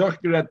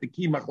Madachkirat the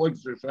key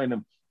Machlokes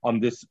Rishonim on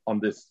this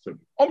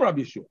subject.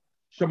 Rabbi Yeshua.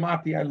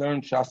 Shamati, I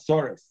learned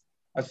Shasoris.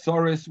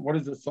 Asoris, what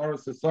is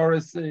Asoris?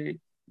 Asoris,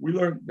 we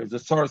learned there's a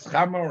Soros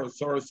Chama or a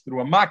Soros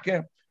through a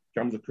Makkah,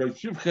 comes a Kroy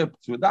Shivchip,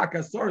 to a Daka.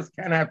 Soros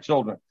can't have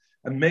children.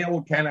 A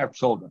male can't have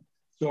children.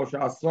 So a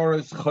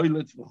Soros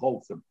Choylitz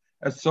v'choltzim.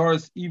 A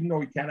Soros, even though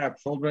he can't have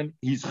children,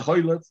 he's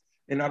Choylitz.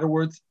 In other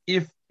words,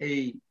 if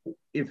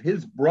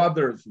his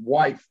brother's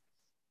wife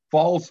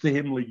falls to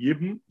him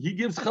liyibn, he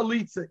gives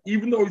Chalitza,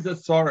 even though he's a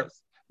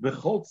Soros.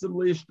 V'choltzim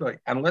leishtoi.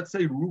 And let's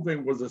say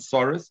Reuven was a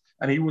Soros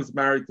and he was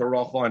married to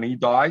Rachel and he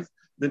dies,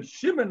 then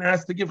Shimon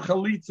has to give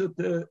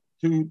Chalitza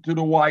to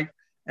the wife,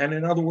 and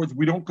in other words,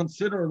 we don't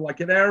consider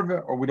like an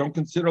erva, or we don't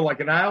consider like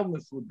an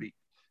almas would be.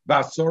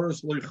 But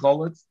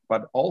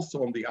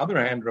also on the other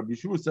hand, Rabbi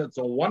Yeshua said,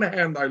 so on one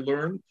hand, I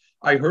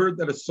heard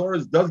that a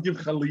soros does give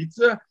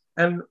chalitza,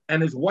 and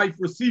his wife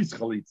receives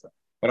chalitza.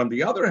 But on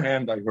the other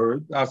hand, I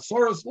heard that a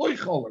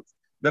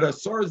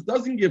soros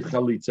doesn't give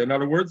chalitza. In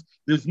other words,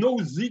 there's no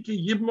zika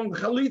yibman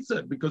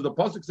chalitza, because the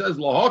pasuk says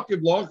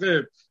lahakiv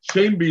lachav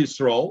shem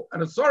b'Yisrael,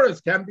 and a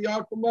soros can be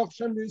out from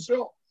shem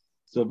b'Yisrael.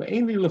 So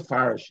mainly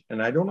lefarish,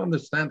 and I don't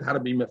understand how to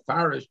be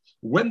mefarish.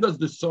 When does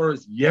the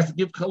soros yes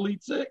give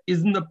chalitza?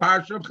 Isn't the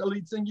parsha of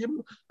chalitza and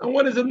yibam? And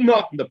when is it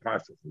not in the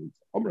parsha of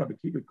chalitza? I'm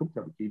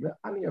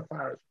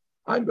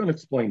going to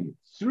explain it.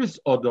 Sris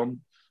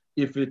Adam,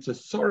 if it's a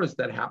soros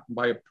that happened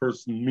by a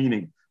person,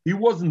 meaning he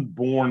wasn't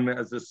born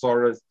as a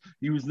soros,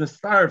 he was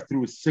nestarv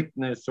through a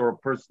sickness, or a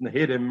person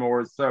hit him,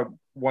 or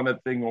one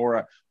thing, or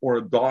a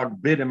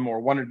dog bit him,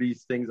 or one of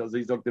these things, as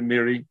he's the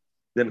miri,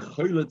 then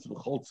choylitz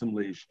v'choltzim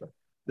leishta.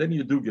 Then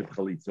you do give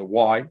chalitza.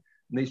 Why?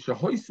 Because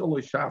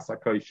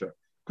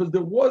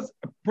there was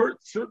a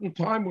certain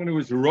time when it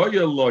was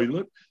royal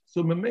loylet,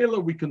 so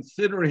memela we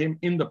consider him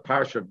in the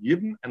parsha of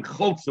Yibn and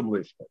choltzim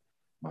lishta.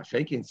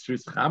 Mashenkin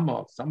Sris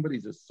Chama,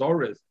 somebody's a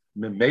soros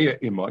memeya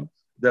imon.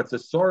 That's a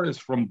soros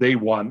from day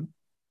one,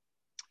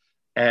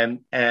 and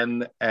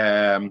loy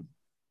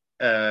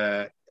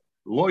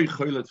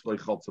choylitz loy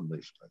choltzim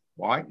lishta.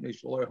 Why?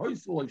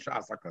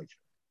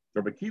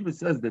 Rabbi Kiva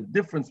says the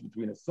difference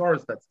between a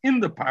soros that's in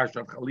the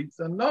parsha of chalitza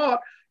and not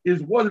is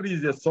whether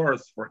he's a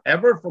soros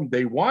forever from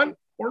day one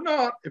or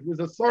not. If it was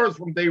a soros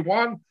from day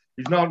one,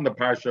 he's not in the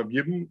parsha of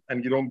Yibam,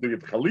 and you don't give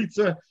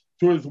chalitza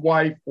to his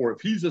wife, or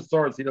if he's a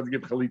soros, he doesn't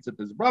give chalitza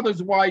to his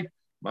brother's wife.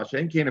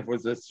 Mashenkin, if it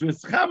was a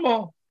Sris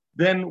Chama,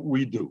 then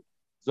we do.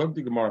 Zog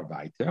the Gemara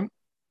weiter.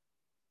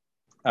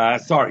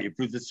 If it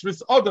was a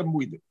Sris Adam,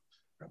 we do.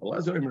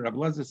 Rabbi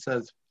Lezer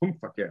says,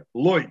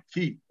 Loi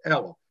ki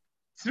el.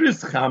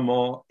 Sris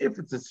Chama, if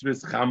it's a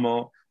Sris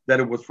Chama, that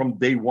it was from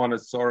day one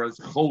as far as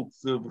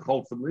Choltziv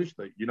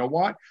Lishta. You know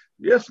what?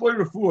 Yes,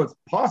 it's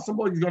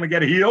possible he's going to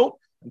get healed.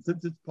 And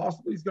since it's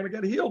possible he's going to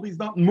get healed, he's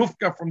not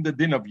mufka from the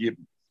din of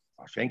Yibn.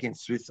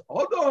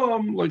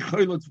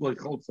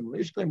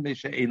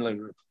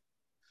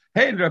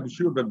 Hey, Rabbi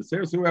Shua ben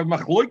Beser. So we have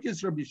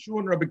Machlokes, Rabbi Shua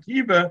and Rabbi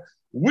Kiva.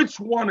 Which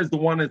one is the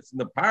one that's in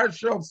the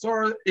parasha of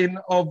Sarah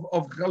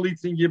of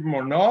Chalitz and Yibn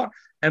or not?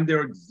 And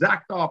they're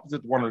exact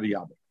opposite one or the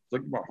other.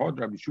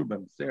 Rabbi Shua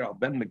ben Beser,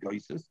 Ben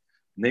Megaisis,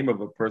 name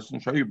of a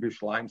person, Shayu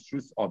Bishleim,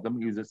 Sris Adam.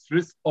 He was a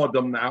Sris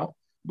Adam now.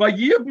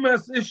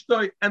 Vayivmes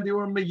Ishtoi, and they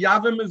were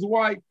Meyavim his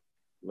wife.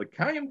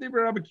 L'kayim de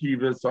Rabbi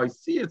Kiva. So I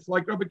see it's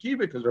like Rabbi Kiva,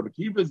 because Rabbi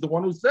Kiva is the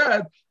one who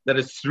said that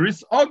a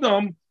Sris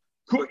Adam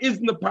is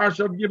in the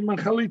parsha of Yibam and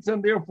Chalitza,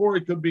 and therefore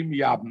it could be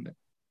Meyavim.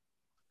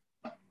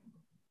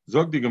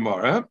 Zog the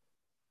Gemara.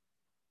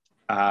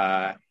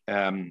 Loy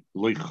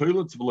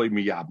Chalitz v'loy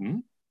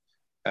Meyavim.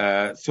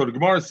 So the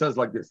Gemara says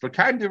like this: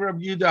 L'kayim de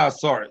Rabbi Yehuda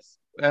Asaris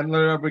and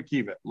Rabbi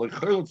Kiva. Loy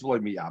Chalitz v'loy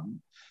Meyavim.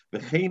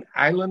 V'chein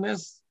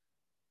Eilanis.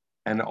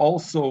 And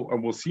also,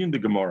 and we'll see in the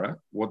Gemara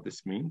what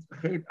this means.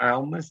 And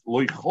Eilnis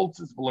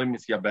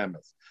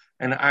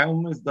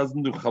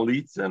doesn't do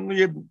chalitza, and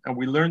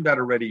we learned that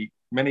already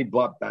many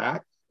blood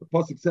back. The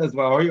pasuk says,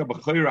 now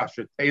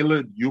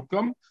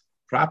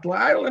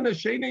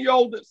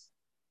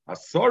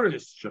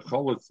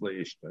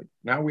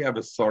we have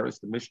a soros.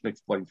 The Mishnah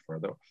explains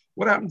further.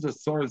 What happens if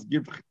soros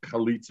give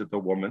chalitza to a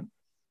woman?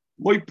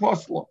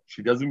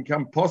 She doesn't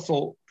become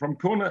posel from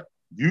kuna.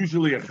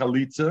 Usually a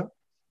chalitza.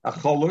 A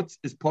cholutz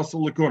is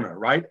posel lekuna,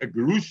 right? A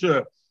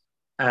gerusha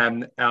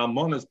And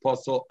almon is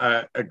possible.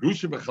 A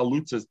grusha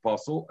v'chalutza is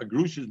possible. A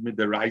grusha is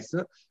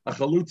midiraisa. A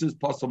chalutza is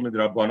possible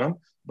midrabanan.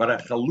 But a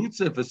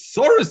chalutza, if a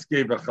soros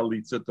gave a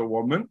chalitza to a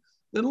woman,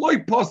 then loy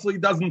possibly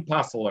doesn't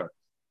passel her.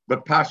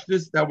 But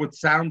pashtus, that would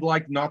sound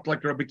like not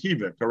like Rabbi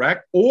Kiva,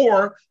 correct?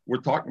 Or we're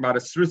talking about a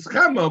sris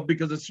chama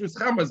because a sris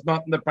chama is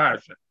not in the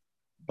parasha.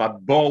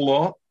 But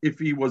bola, if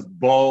he was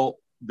bol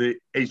the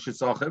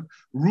Eishes Achiv,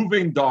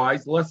 Reuven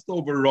dies, left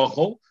over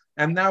Rachel.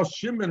 And now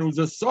Shimon, who's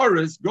a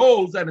Saris,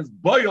 goes and is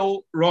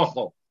Baal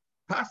Rachel.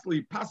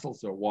 Pasli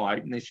Paselser. Why?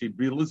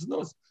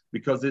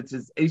 Because it's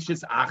his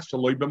Eishes Ach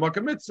Shaloi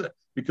B'Makamitza.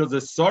 Because a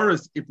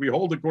Saris, if we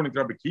hold according to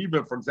Rabbi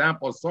Kiva, for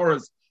example, a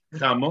Saris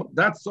Chama,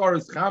 that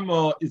Saris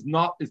Chama is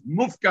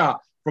Mufka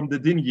from the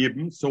Din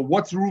Yibn. So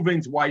what's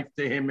Reuven's wife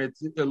to him?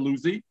 It's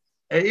Luzi.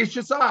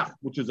 Eishes Ach,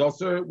 which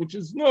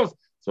is Nos.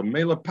 So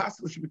Mela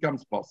Paslish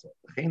becomes possible.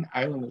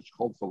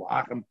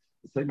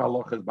 The same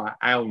halacha is by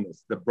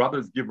islandness. The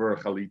brothers give her a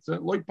chalitza.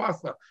 Loy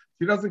pasla.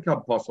 She doesn't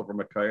come possible from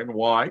a kayan.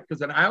 Why?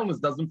 Because an islandness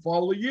doesn't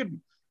follow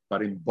yidden.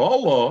 But in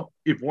Bala,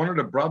 if one of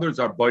the brothers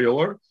are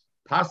boiler,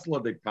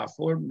 pasla they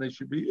pasla, and they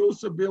should be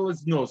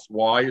usabilas nus.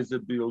 Why is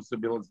it be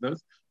usabilas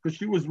nus? Because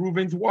she was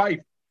Reuven's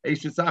wife.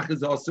 Eishesach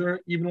is aser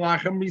even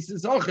lachem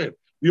mises achiv.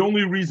 The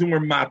only reason we're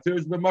matter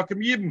is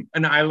b'makam yibim.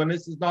 An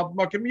islandness is not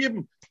b'makam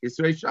yibim.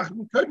 Israel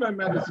shachim kaimai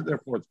matters, so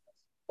therefore it's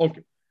possible.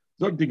 Okay.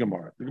 Zog the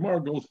Gemara. The Gemara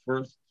goes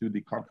first to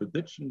the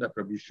contradiction that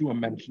Rabbi Yeshua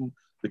mentioned.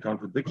 The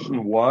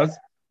contradiction was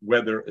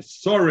whether a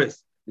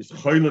soris is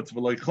choylitz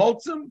v'loy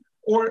choltzim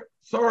or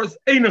soris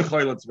ain't a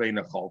choylitz v'ein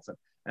a choltzim.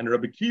 And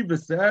Rabbi Kiva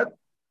said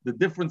the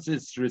difference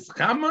is shris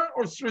chama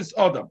or shris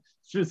adam.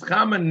 Shris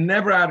chama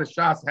never had a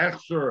shas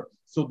hechsher,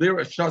 so they're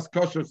a shas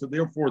kosher, so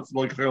therefore it's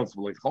loy choylitz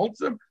v'loy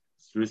choltzim.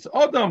 Shris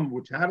adam,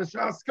 which had a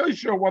shas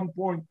kosher at one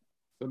point.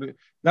 So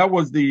that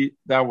was the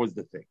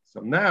thing.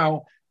 So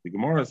now the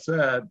Gemara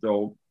said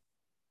though.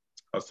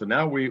 So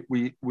now we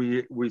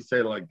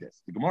say like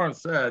this. The Gemara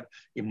said,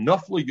 "Im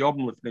naflu yom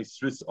lifnei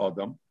shris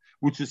adam,"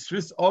 which is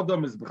shris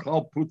adam is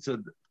b'chal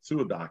putza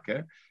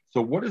tzuadake.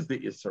 So what is the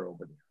isser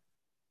over there?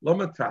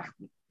 Lomatach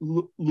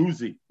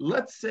luzi.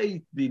 Let's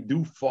say they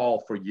do fall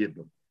for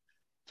yibum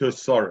to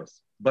soros,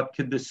 but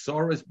can the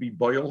soros be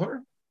boil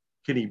her?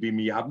 Can he be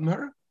miyabim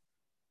her?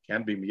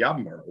 Can't be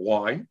miyabim her.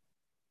 Why?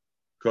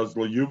 Because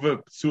lo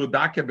yuva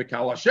psuadake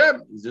bekal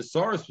Hashem is a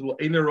soros lo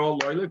einero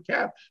loyla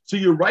cat. So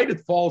you're right, it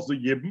falls the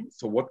yibum.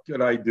 So what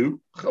could I do?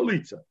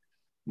 Chalitza.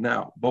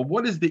 Now, but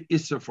what is the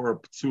issa for a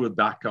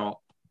psuadaka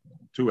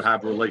to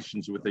have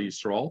relations with the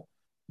Yisrael?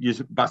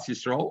 Bas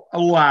Yisrael, a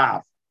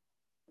lav.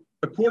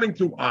 According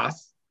to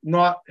us,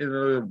 not in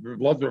the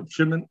blood of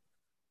Shimon,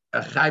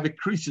 a chayve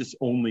krisis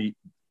only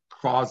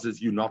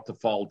causes you not to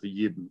fall to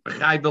yibum. A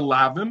chayve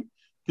lavim,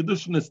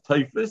 kedushin is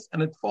typhus,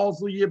 and it falls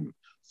the yibum.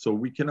 So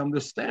we can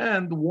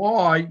understand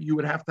why you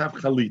would have to have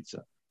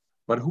chalitza.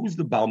 But who's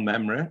the Baal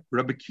Memre?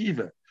 Rabbi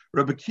Kiva.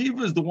 Rabbi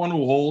Kiva is the one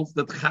who holds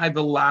that chayve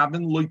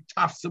lavin loy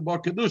tafsa ba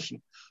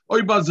kedushin.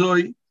 Oy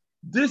bazoi,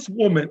 this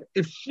woman,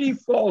 if she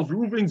falls,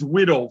 Reuven's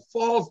widow,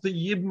 falls to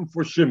Yibum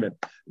for Shimon.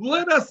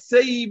 Let us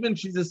say even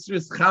she's a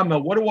Sris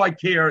Chama. What do I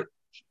care?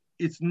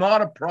 It's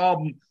not a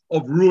problem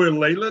of Ruel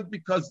Leilat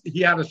because he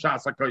had a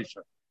Shasa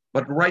Kosher.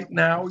 But right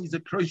now, he's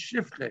a Kroy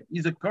Shifche.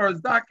 He's a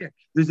Karazdake.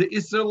 There's an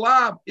Isser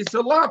Lab.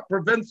 Isser Lab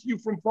prevents you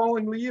from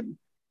falling Liyim.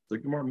 So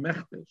Gemara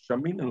Mechte,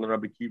 Shamin and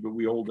Rabbi Kiva,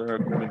 we hold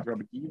according to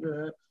Rabbi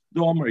Kiva,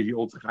 Domer, he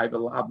holds Chayve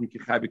Lab and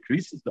Chayve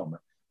Krisis Domer.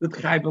 That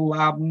Chayve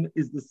Lab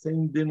is the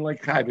same din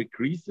like Chayve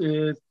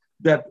Krisis,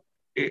 that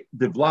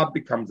the Vlab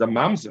becomes a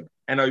Mamzer.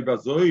 And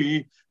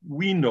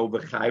we know the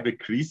Chayve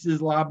Krisis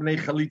Lab ne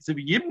Chalitza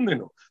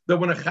v'Yibn. That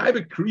when a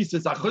Chayve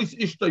Krisis, Achos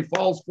Ishtoi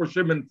falls for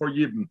Shimon for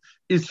Yibn,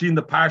 is she in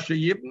the Parsha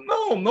Yibn?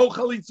 No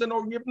Chalitza,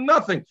 no Yibn,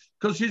 nothing,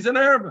 because she's an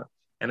Erva.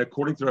 And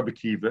according to Rabbi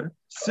Kiva,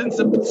 since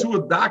a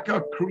P'tzua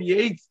Daka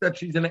creates that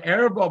she's an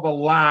Erva of a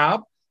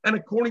Lab, and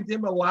according to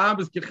him, a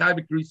Lab is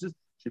Chayve Krisis,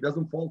 she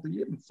doesn't fall to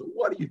Yibn. So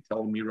what are you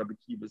telling me, Rabbi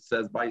Kiva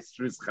says by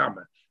Sris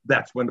Chama?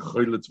 That's when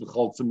Choylitz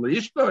v'Choltzim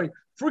le'ishtoi.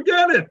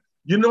 Forget it.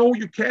 You know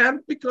you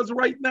can't because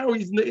right now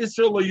he's in the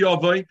Israel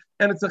Yovai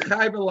and it's a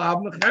Chayve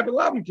Lavin,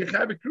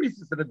 Chayve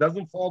Krisis, and it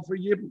doesn't fall for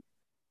Yibn.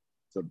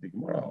 So the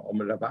Gemara,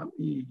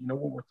 you know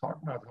what we're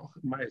talking about?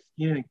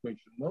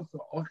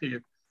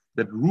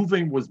 That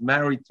Reuven was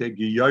married to a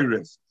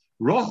Giyaris.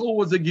 Rachel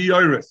was a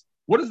Giyaris.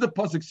 What does the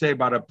pasuk say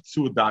about a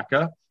P'tzua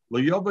Daka?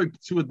 Lo'yovai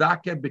P'tzua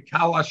Daka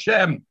b'kal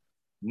Hashem.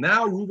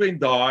 Now Reuven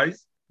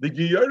dies. The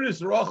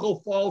Giyaris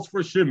Rachel falls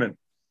for Shimon.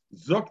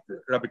 Zok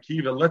Rabbi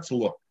Kiva, let's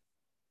look.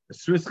 A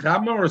Sris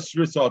Chama or a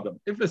Sris Adam?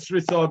 If a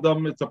Sris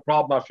Adam, it's a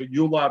problem. Asher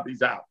Yulav,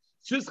 he's out.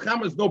 Sris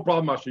Chama is no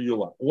problem. Asher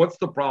Yulav. What's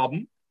the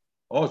problem?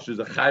 Oh, she's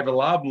a Chayve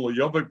Lab,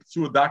 L'Yovei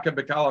P'tzua Daka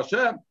b'kal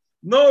Hashem.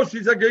 No,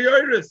 she's a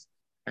Giyaris.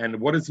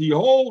 And what does he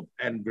hold?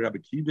 And Rabbi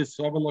Kiva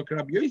Sovalok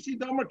Rabbi Yossi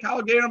Damar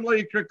Kal Geram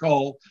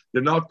Le'Yikrikol.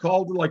 They're not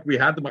called like we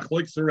had the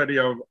Machlokes already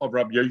of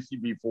Rabbi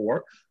Yossi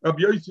before.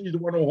 Rabbi Yossi is the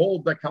one who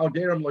holds that Kal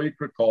Geram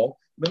Le'Yikrikol.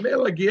 The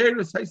male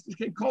Giyaris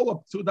can call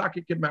up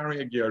Tzudaki can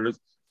marry a Giyaris.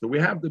 So we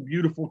have the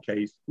beautiful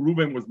case.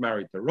 Reuven was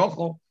married to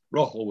Rachel.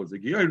 Rachel was a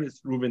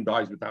Geiris. Reuven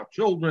dies without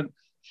children.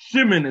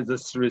 Shimon is a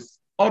Sris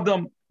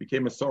Adam,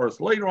 became a Saurus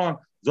later on.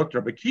 Zok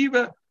Rabbi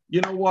Akiva,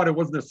 you know what? It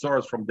wasn't a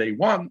Saurus from day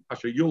one.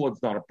 Asher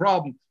Yulad's not a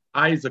problem.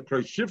 Isaac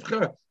Kroy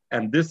Shivcha,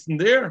 and this and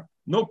there,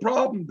 no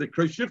problem. The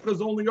Kroy Shivcha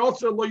is only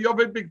also Lo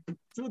Yoved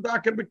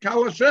B'Tzudak and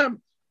B'Kal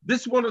Hashem.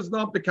 This one is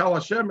not B'Kal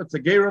Hashem, it's a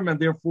Gerim, and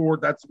therefore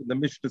that's what the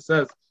Mishnah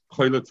says,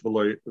 Choylitz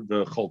v'lo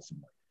the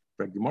Cholzim.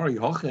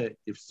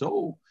 If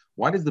so,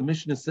 why does the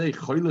Mishnah say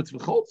Choylitz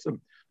v'Cholzim?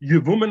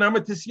 Yivum and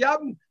Amatis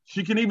Yavim.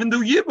 She can even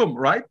do Yivum,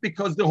 right?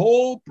 Because the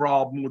whole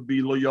problem would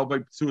be Lo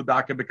Yoved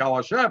B'Tzudak and B'Kal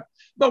Hashem.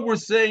 But we're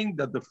saying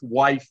that the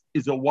wife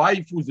is a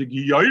wife who's a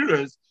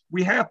Giyaris.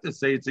 We have to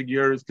say it's a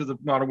Geiris because if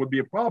not, it would be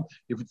a problem.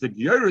 If it's a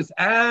Geiris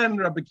and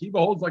Rabbi Kiva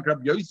holds like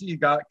Rabbi Yossi, you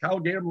got Kal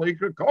Gerim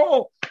Leikra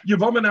Kol,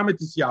 Yivam and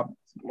Amitis Yabim.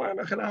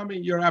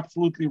 You're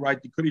absolutely right.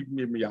 You could even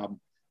be Miyabim.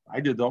 I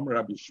did Omer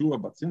Rabbi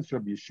Yeshua, but since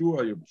Rabbi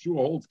Yeshua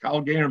holds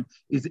Kal Gerim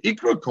is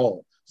Ikra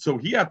Kol, so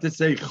he had to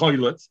say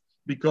Choylitz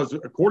because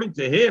according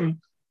to him,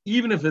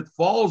 even if it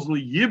falls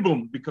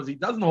Yibum, because he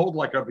doesn't hold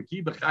like Rabbi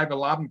Kiva Chayv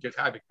Elabim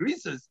Kechayv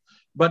Krisis,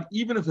 but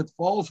even if it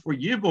falls for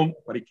Yibum,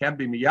 but he can't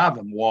be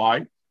Miyabim.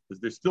 Why?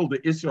 Because there's still the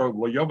Isra of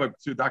Loyova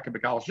Tzudaka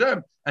B'Kal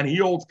Hashem, and he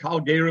holds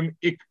Kal Gerim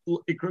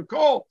Ikra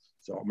Kol.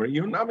 So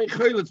Yunami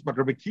Choylitz, but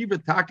Rabbi Kiva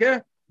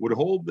Take would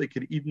hold they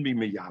could even be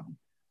Miyabim.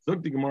 So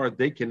the Gemara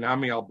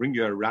Dekenami, I'll bring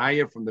you a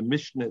raya from the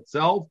Mishnah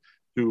itself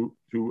to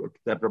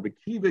that Rabbi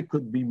Kiva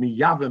could be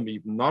Miyabim,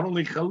 even not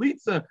only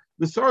Chalitza,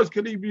 the Saras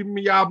could even be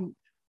Miyabim.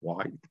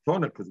 Why?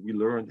 Because we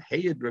learned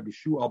Hayed Rabbi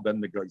Shual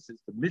ben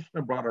Negaisis. The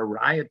Mishnah brought a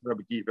raya to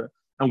Rabbi Kiva,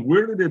 and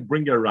where did it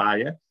bring a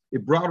raya?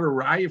 It brought a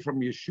raya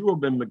from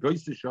Yeshua ben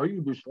Megoyse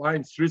Shayu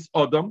B'Shleim Sris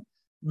Adam.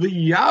 The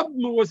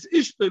Yabnu was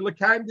Ishtay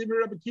L'Kaim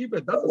Divrei Rabbi Kiva.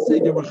 It doesn't say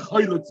there were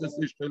Choylitz as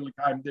Ishtay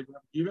L'Kaim Divrei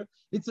Rabbi Kiva.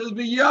 It says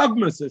the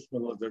Yabnu is Ishtay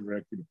L'Kaim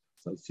Rabbi Kiva.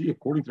 So see,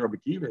 according to Rabbi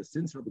Kiva,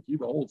 since Rabbi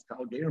Kiva holds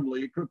Kal Gerim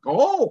L'Ikra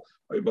Kol,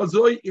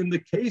 in the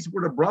case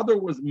where the brother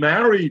was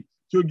married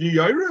to a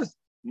Geiris,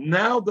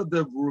 now that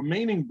the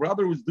remaining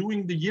brother who's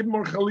doing the Yibm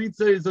or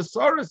Chalitza is a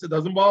Saris, it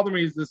doesn't bother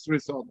me. Is this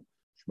Sris Adam?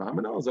 Shema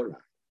Mina is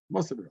alright.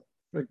 Must have been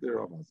right there.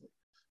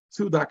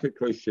 Tzudaka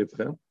Kroy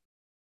Shivcha.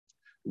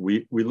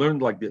 We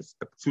learned like this: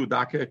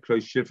 Tzudaka Kroy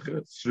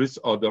Shivcha, Sris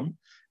Adam,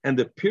 and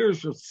the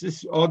Pirish of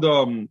Sris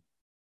Adam,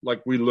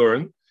 like we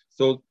learned.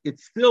 So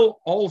it's still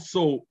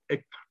also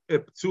a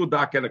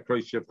Tzudaka and a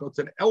Kroy Shivcha. It's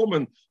an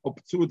element of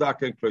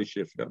Tzudaka and Kroy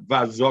Shivcha.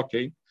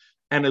 Vazoke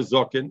and a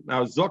Zokin.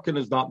 Now Zokin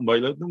is not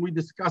Moiled. And we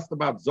discussed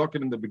about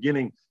Zokin in the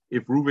beginning.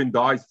 If Reuven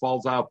dies,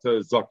 falls out to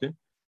Zokin.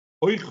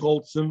 Oy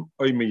Cholzim,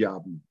 Oy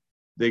Miyabim.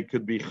 They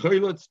could be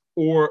Choylitz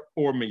or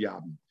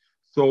Miyabim.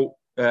 So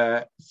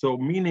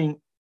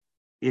meaning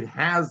it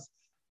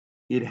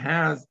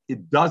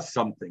does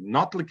something.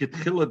 Not like a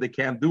tchila, they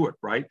can't do it,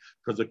 right?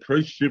 Because a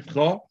Kroy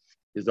Shivcha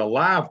is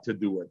allowed to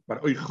do it.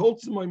 But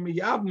Oichotzim or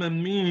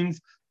Miyabim means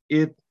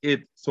it.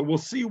 So we'll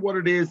see what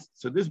it is.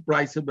 So this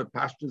Brisa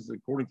B'Pashtus is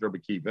according to Rabbi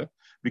Kiva,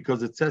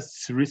 because it says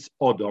Sris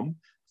Adam.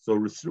 So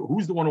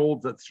who's the one who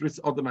holds that Sris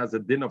Adam has a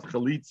din of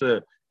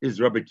Chalitza is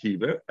Rabbi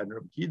Kiva, and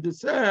Rabbi Kiva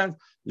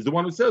is the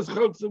one who says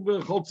Chotzim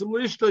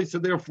Lishtay. So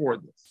therefore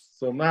this.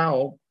 So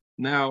now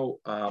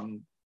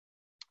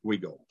we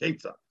go.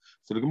 Ketzah.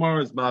 So the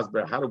Gemara is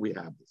Masber. How do we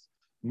have this?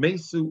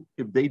 Mesu,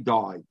 if they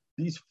died,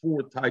 these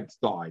four types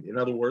died. In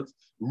other words,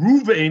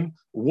 Reuven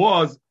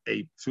was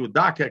a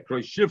Tzudaka,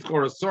 Kroy Shivcha,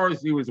 or a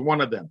Saris. He was one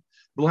of them.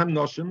 B'lehem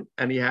Noshim,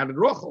 and he had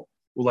Rachel.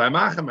 B'lehem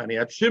Achem, and he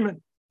had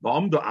Shimon.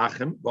 B'amdo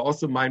Achem,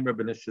 b'also Maimer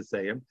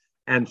b'Neshesayim,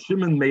 and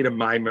Shimon made a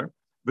Maimer.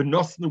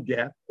 V'nosnu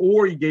get,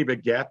 or he gave a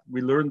get.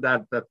 We learned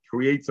that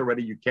creates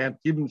already. You can't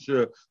give him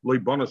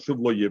loibana shuv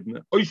lo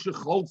yivne. Oishe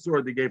choltz,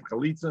 or they gave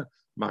chalitza.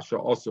 Masha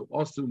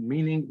also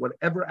meaning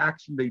whatever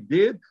action they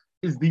did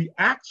is the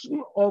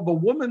action of a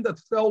woman that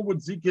fell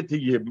with zikah to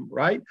yibn,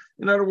 right?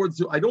 In other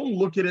words, I don't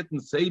look at it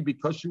and say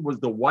because she was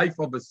the wife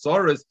of a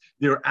saris,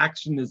 their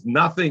action is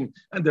nothing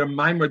and their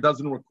mimer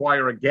doesn't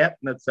require a get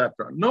and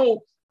etc.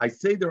 No, I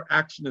say their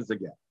action is a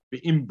get.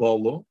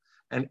 B'imbolo,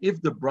 and if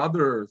the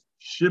brother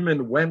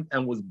Shimon went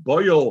and was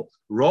boil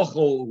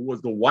Rachel, who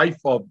was the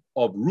wife of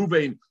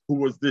Reuven, who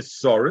was this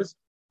saris,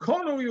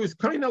 Kono, he was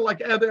kind of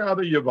like other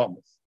Yavamas.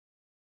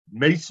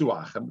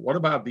 Mesuachem. What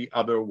about the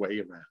other way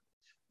around?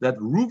 That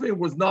Reuven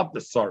was not the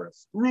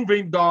Saris.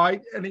 Reuven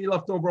died and he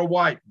left over a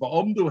wife.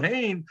 Ba'omdu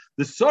Hain,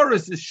 the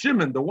Saris is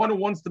Shimon, the one who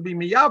wants to be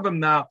Miyavam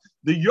now.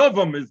 The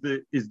Yavam is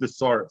the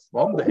Saris.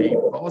 Ba'omdu Hain,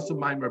 also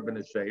Maimer ben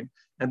Hashem.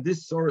 And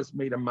this Saris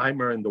made a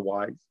Maimer in the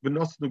wives.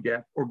 V'nosnu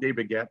get, or gave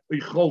a get.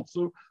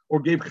 V'cholzu, or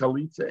gave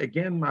Chalitza.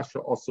 Again, Masha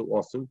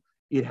also.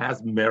 It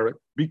has merit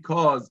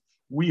because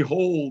we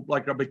hold,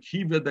 like Rabbi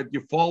Kiva, that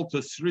you fall to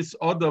Sris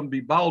Adam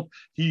Bibalt,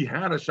 he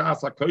had a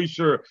Shas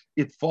HaKosher,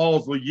 it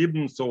falls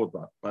L'Yibn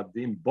Soda. But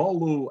the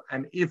Imbolu,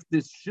 and if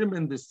this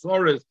Shimon, this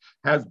Saris,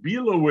 has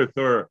Bila with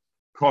her,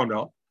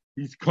 Kona,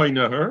 he's kind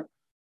of her,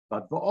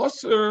 but the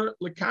Osir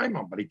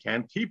L'Kaima, but he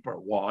can't keep her.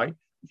 Why?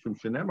 From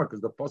Shenema, because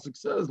the Pasuk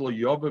says,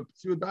 L'Yov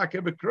P'Tzudake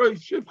B'Kroy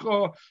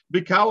Shivcha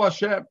B'Kal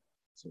Hashem.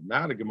 So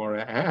now the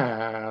Gemara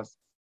asks,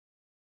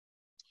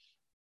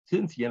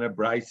 Since Yena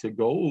Braisa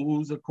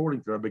goes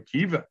according to Rabbi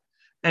Kiva,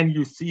 and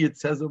you see it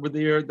says over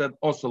there that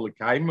also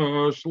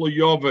l'kaima shlo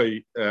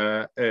yove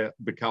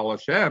bekal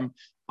Hashem.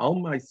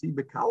 Alma, I see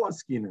bekal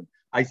askinen.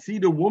 I see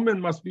the woman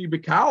must be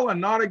bekal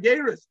and not a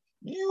geirus.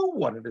 You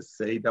wanted to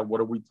say that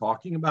what are we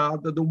talking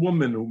about? That the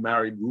woman who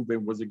married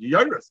Reuben was a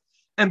geirus.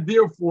 And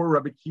therefore,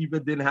 Rabbi Kiva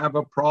didn't have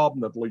a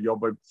problem that lo yove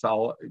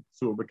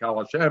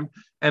bekal Hashem.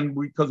 And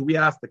because we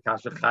asked the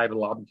kasha chayv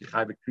elab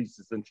chayv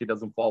krisis, and she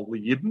doesn't fall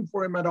yidden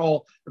for him at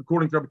all,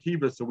 according to Rabbi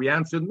Kiva. So we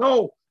answered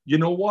no. You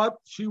know what?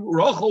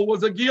 Rachel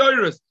was a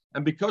Geiris,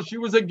 and because she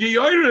was a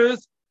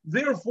Geiris,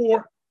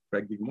 therefore,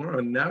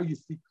 and now you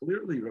see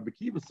clearly, Rabbi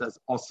Kiva says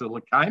also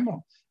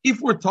l'kaimam. If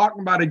we're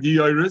talking about a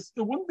Geiris,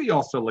 it wouldn't be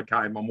also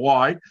l'kaimam.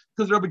 Why?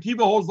 Because Rabbi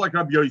Kiva holds like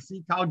Rabbi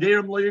Yossi, Kal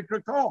Geirim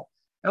le'yikrakol.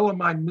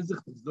 Elamai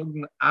mizich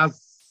doesn't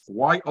ask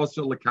why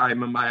also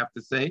l'kaimam. I have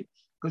to say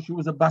because she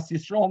was a Bas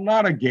Yisrael,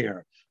 not a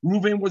Geir.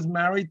 Reuven was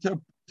married to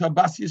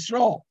Bas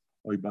Yisrael.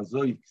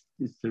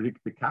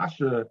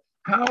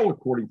 How,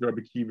 according to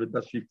Rabbi Kiva,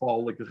 does she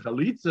fall like a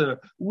chalitza?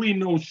 We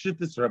know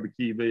shittis Rabbi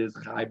Kiva is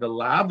chayve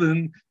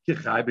lavin ki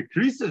chayve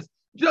krisis.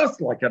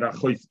 Just like an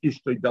achois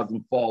ishtay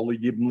doesn't fall a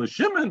yibn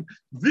l'shimon,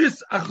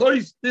 this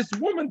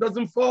woman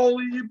doesn't fall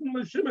a yibn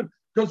l'shimon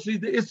because she's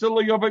the isra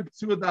l'yovay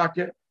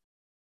p'tzuadake.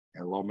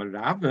 Hello,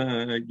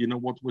 Merava. You know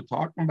what we're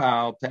talking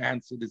about to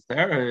answer this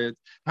teretz.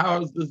 How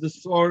does the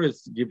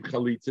source give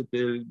chalitza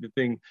the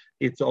thing?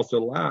 It's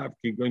also lav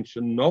ki going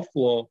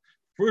shenoflo.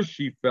 First,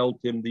 she felt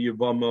him the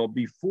Yavama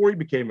before he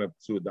became a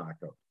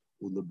Psuadaka.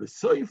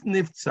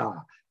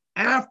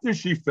 After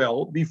she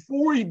fell,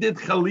 before he did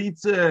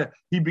Chalitza,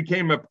 he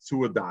became a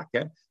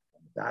Psuadaka. In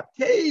that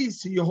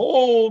case, he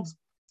holds,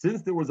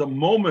 since there was a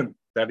moment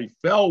that he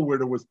fell where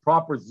there was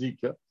proper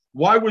Zika.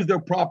 Why was there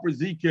proper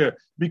Zika?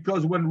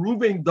 Because when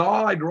Reuven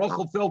died,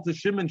 Rachel fell to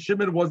Shimon.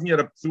 Shimon wasn't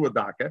yet a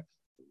Psuadaka.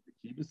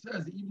 Kiva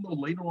says, even though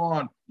later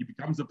on he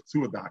becomes a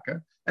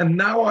Psuadaka, and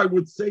now I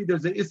would say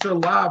there's an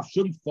Isser Lav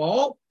shouldn't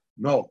fall.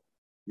 No.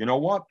 You know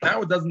what?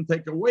 Now it doesn't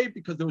take away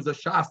because there was a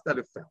shas that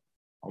it fell.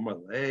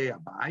 Amalei,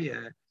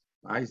 Abaye.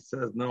 I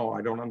says, no,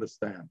 I don't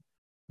understand.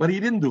 But he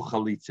didn't do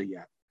chalitza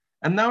yet.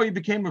 And now he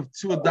became a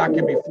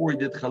psuadake before he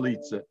did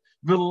chalitza.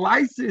 Now,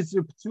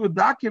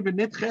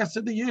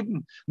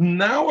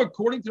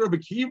 according to Rabbi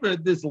Kiva,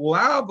 this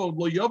lav of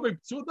lo yovei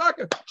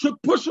psuadake should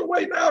push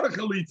away now the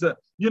chalitza.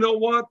 You know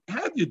what?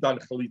 Had you done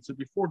chalitza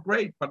before?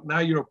 Great, but now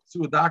you're a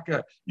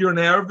psuadake. You're an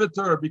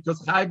ervator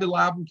because chayve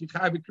lav and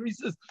chayve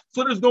krisis.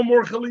 So there's no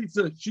more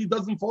chalitza. She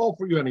doesn't fall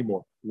for you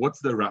anymore.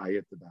 What's the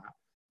raya to that?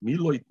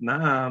 Miloit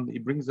nam. He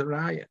brings a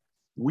raya.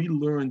 We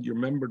learned. You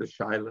remember the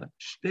shaila?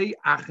 Shtei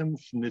achim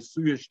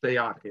shnesuya shtei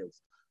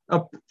achis.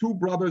 Two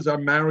brothers are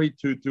married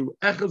to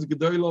Echaz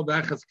Gedolah and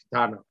Echaz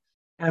Ketana.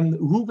 And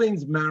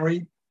Reuven's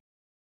married,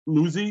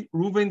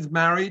 Reuven's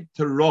married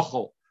to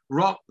Rachel.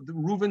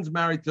 Reuven's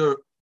married to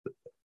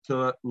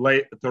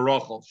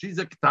Rachel. She's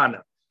a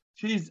Ketana.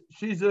 She's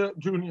a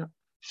junior.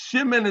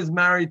 Shimon is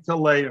married to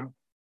Leah.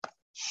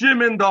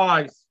 Shimon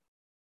dies.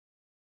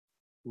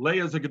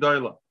 Leah's a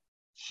Gedolah.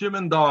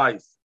 Shimon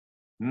dies.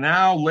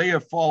 Now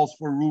Leah falls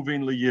for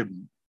Reuven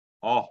Leyibn.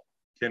 Oh,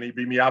 can he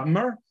be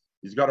Miyabmer?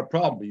 He's got a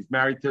problem. He's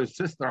married to his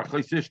sister,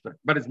 Achai sister.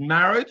 But his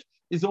marriage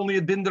is only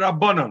a din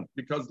d'Rabbanan,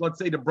 because let's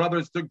say the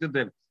brothers took the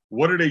din.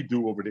 What do they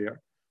do over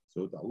there?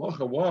 So the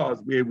halacha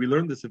was, we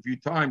learned this a few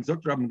times,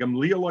 if the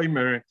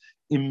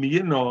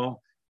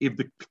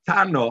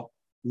Ketana,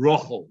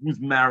 Rachel, who's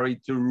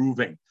married to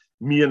Reuven,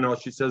 Miyana,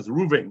 she says,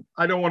 Reuven,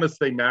 I don't want to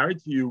stay married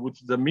to you,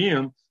 which is a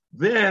miyun,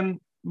 then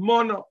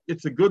Mono,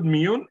 it's a good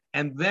miyun,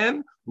 and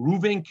then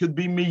Reuven could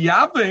be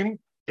miyavim,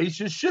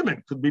 Eshes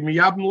Shimon, could be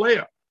miyavim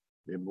Leah.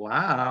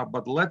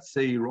 But let's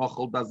say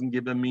Rachel doesn't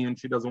give a me and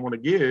she doesn't want to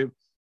give.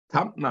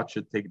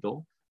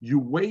 You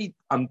wait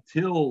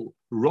until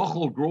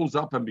Rachel grows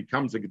up and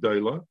becomes a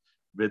G'dayla,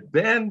 but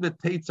then the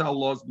Teitza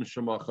laws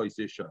Mishama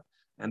Chaisisha.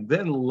 And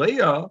then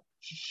Leah,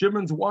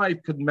 Shimon's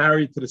wife, could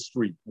marry to the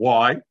street.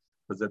 Why?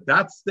 Because at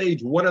that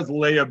stage, what does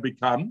Leah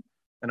become?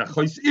 An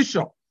Achais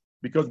Isha.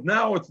 Because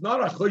now it's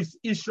not Achais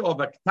Isha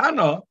of a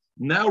Ketana.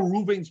 Now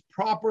Reuven's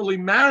properly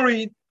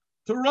married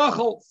to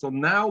Rachel. So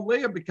now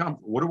Leah becomes,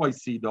 what do I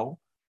see though?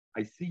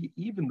 I see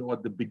even though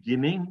at the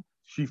beginning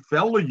she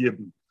fell a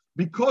Yibn,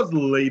 because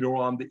later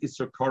on the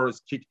Issachar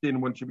chorus kicked in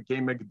when she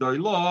became a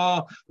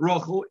G'daylah,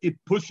 Rachel, it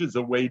pushes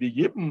away the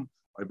Yibn.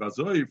 What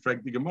are you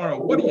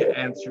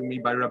answering me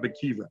by Rabbi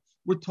Kiva?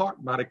 We're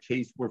talking about a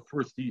case where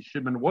first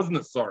Shimon wasn't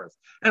a Saurus,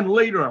 and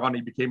later on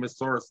he became a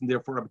Saurus, and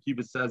therefore Rabbi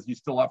Kiva says you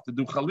still have to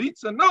do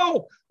Chalitza.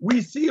 No,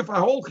 we see if I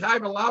hold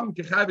Chayv Alam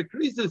Kechayv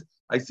Krisis,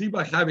 I see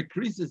by Chayv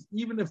Krisis,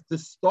 even if to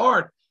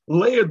start,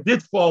 Leah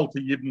did fall to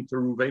Yibn to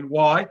Reuven.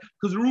 Why?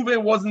 Because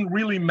Reuven wasn't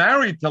really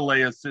married to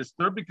Leah's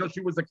sister because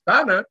she was a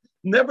Ketana.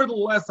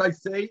 Nevertheless, I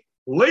say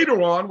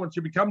later on when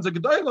she becomes a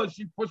G'daylah,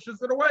 she pushes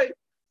it away.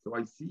 So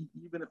I see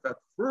even if at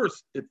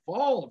first it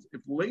falls,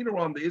 if later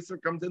on the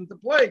Isser comes into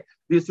play,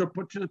 the Isser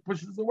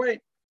pushes away.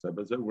 So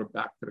we're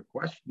back to the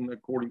question,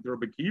 according to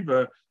Rabbi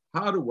Kiva,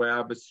 how do we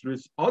have a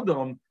Sris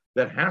Adam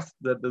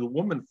that the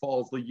woman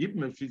falls the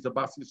Yibn if she's a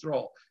Bas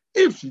Yisrael?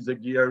 If she's a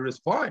gear, is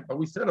fine. But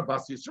we said a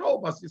Bas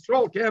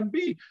Yisrael can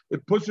be.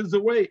 It pushes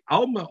away.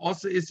 Alma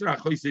also Isra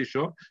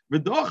Choisisha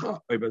V'docha.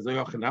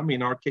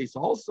 In our case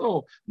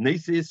also,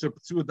 Nesi Isra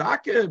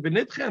P'tzuadake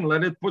V'nitchen.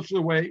 Let it push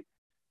away.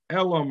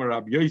 Elam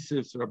Rabbi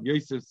Yosef. So Rabbi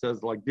Yosef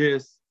says like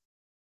this.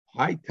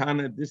 Hi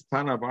Tana, this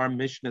Tana of our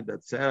Mishnah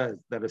that says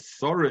that a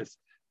Soros,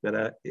 that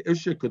a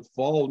Isha could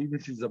fall, even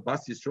if she's a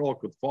Bas Yisrael,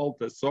 could fall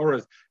to a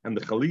Soros, and the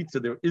Chalitza,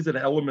 there is an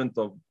element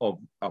of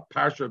a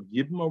Parsha of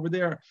Yibam over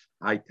there.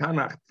 Hi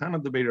Tana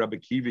the Bei Rabbi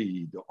Kiva,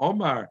 the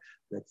Omar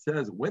that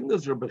says, when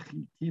does Rabbi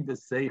Kiva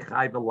say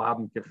Chai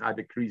V'Labim K'Chai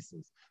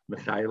V'Krisis?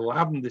 Chai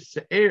V'Labim the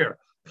She'er.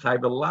 Chai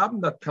V'Labim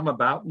that come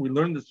about, and we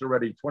learned this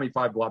already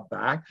 25 blot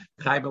back,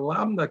 Chai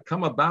V'Labim that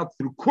come about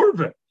through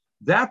Kurva.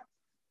 That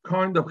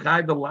kind of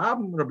Chai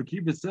V'Labim, Rabbi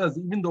Kiva says,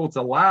 even though it's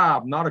a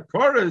lab, not a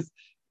chorus,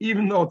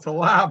 even though it's a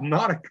lab,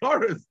 not a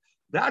chorus,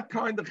 that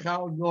kind of Chai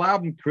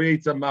V'Labim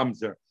creates a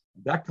mamzer.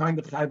 That kind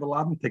of Chai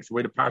V'Labim takes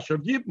away the Parsha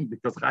of Yibam,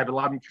 because Chai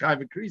V'Labim Chai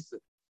V'Krisa.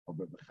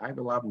 But the Chai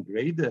V'Labim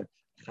Greda,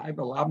 Chai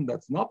V'Labim,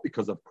 that's not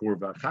because of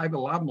Kurva. Chai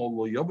V'Labim,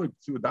 although Yobek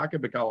Tzudaka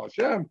B'Kal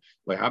Hashem,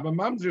 they have a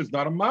mamzer, it's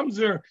not a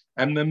mamzer,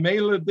 and the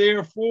Mela,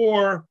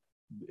 therefore,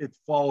 it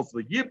falls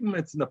the Yibam,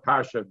 it's in the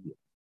Parsha of Yibam.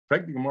 So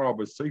the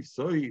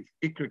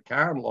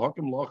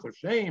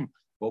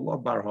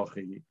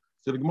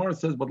Gemara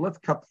says, but let's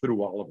cut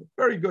through all of it.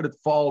 Very good, it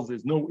falls.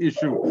 There's no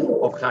issue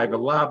of Chai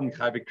V'Labim,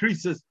 Chai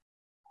V'Krisis.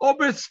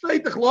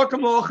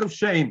 Of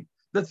shame.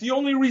 That's the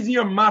only reason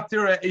you're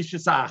matir a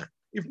Eishesach.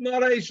 If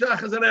not, a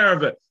Eishesach is an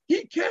Erva.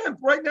 He can't.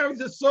 Right now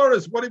he's a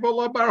Soros. What about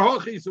Allah Bar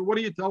Hochi? So what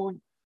are you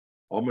telling?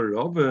 Omer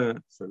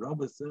Rava. So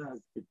Rava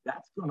says, if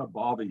that's going to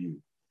bother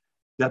you,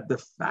 that the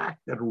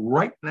fact that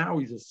right now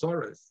he's a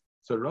Soros.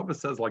 So Rava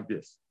says like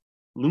this,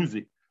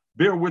 Luzi,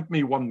 bear with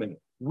me 1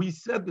 minute. We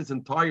said this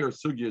entire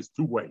sugya is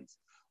two ways.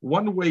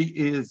 One way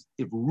is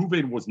if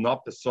Reuven was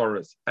not the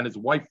Soros and his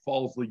wife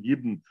falls the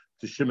Yibn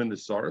to Shimon the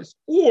Soros,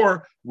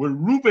 or where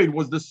Reuven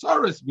was the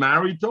Soros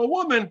married to a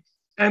woman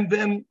and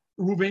then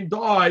Reuven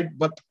died,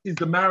 but is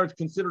the marriage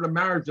considered a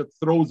marriage that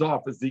throws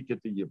off a Zikah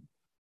to Yibn?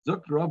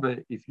 Zok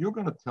Rabbi, if you're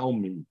going to tell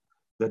me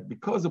that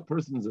because a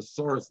person is a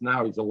Soros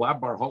now, he's a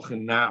Labar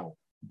Hochin now,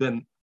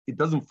 then it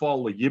doesn't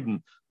fall the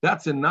Yibn,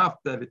 that's enough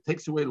that it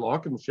takes away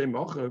L'Hakim Shem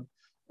Ochav,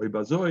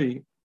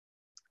 Oibazoi,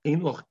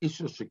 Ein Loch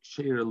Isha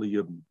Sheksher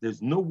L'Yibn.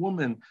 There's no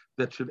woman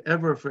that should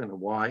ever offend.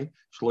 Why?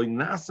 Shloi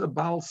Nasa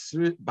Baalo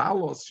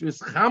Sris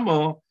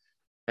Chama,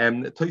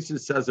 and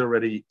Tosis says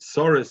already,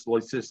 Soros Lo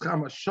Sris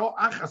Chama, Sho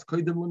Achas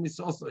Koidem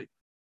L'Misosoi.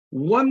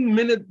 1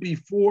 minute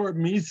before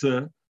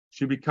Misa,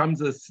 she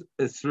becomes a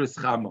Sris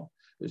Chama.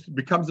 It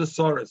becomes a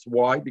Soros.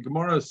 Why? The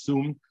Gemara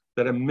assumed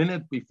that a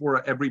minute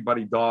before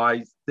everybody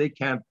dies, they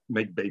can't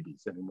make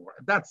babies anymore.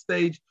 At that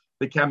stage,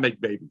 they can't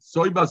make babies.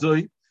 Soy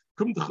bazoi,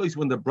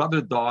 when the brother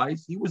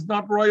dies, he was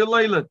not royal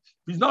Leilat.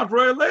 If he's not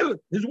royal Leilat,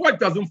 his wife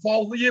doesn't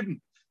fall the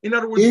Yibn. In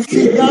other words, if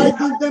he died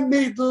in the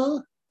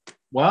middle.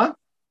 What?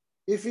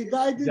 If he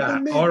died in the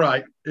middle. All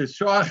right.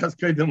 Zog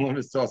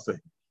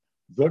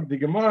the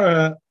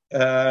Gemara.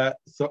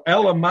 So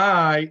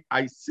Elamai,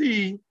 I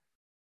see.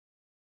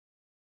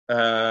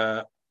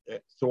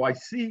 So I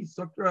see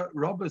Sakra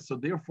Rabba, so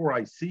therefore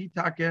I see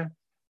Take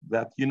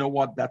that you know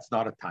what, that's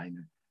not a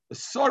tainer. The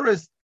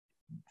Soros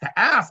to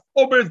ask,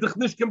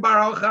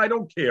 I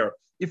don't care.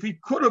 If he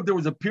could have, there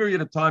was a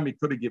period of time he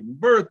could have given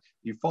birth,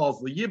 he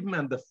falls the Yibam,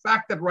 and the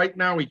fact that right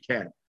now he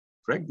can't.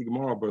 Now the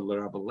Gemara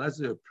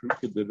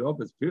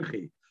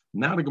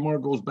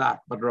goes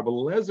back, but Rabbi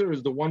Lezer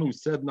is the one who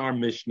said in our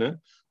Mishnah,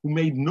 who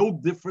made no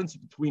difference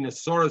between a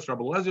Soros.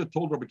 Rabbi Lezer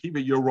told Rabbi Kiva,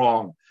 you're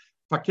wrong.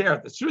 Fakir,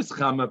 the Sris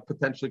Chama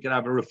potentially can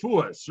have a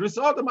refuah. Sris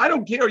Adam, I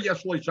don't care.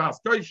 Yeshloi Shas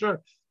Kosher,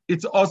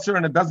 it's usher,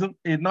 and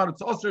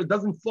it's usher. It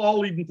doesn't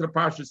fall even to the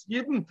Parshas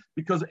Yibam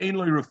because ain't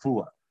lo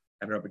refuah.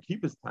 And Rabbi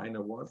Kiva's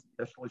taina was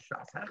Yeshloi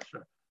Shas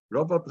Hechsher.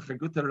 Rabbi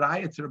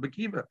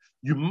Kiva,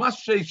 you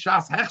must say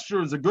Shas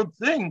Hechsher is a good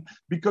thing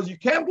because you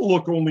can't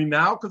look only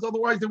now because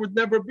otherwise there would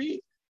never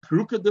be.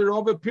 Kruka de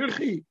Rabbi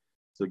Pirchi.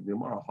 So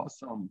Gemara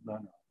Hassam, no,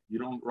 you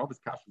don't. Rabbi's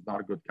kasha is not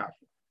a good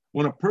kasha.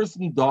 When a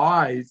person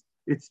dies,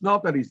 it's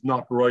not that he's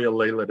not royal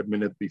Leilat a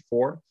minute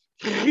before.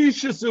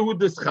 It's just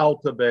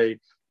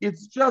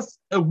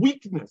a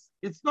weakness.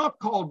 It's not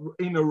called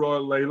Eina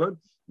Royal Leilat.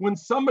 When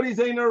somebody's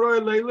Eina Royal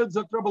Leilat,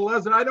 Zakra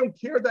Belezer, I don't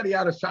care that he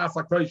had a Shas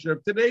HaKosher.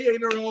 If today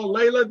Eina Royal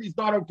Leilat, he's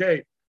not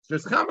okay.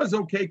 Shishcham is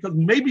okay because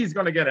maybe he's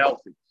going to get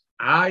healthy.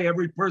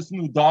 Every person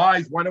who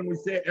dies, why don't we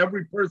say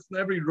every person,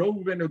 every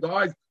Reuven who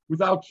dies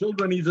without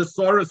children, he's a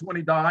Soros when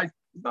he dies.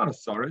 He's not a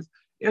Soros.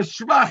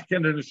 Schwach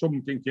Kinder, the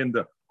Schumkin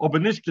Kinder. Aber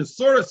nicht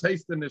Soros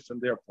heißt nicht,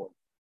 and therefore.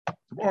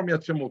 Tomorrow,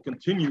 Mitzvah will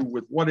continue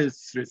with what is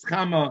Sris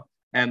Chama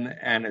and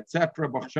etc.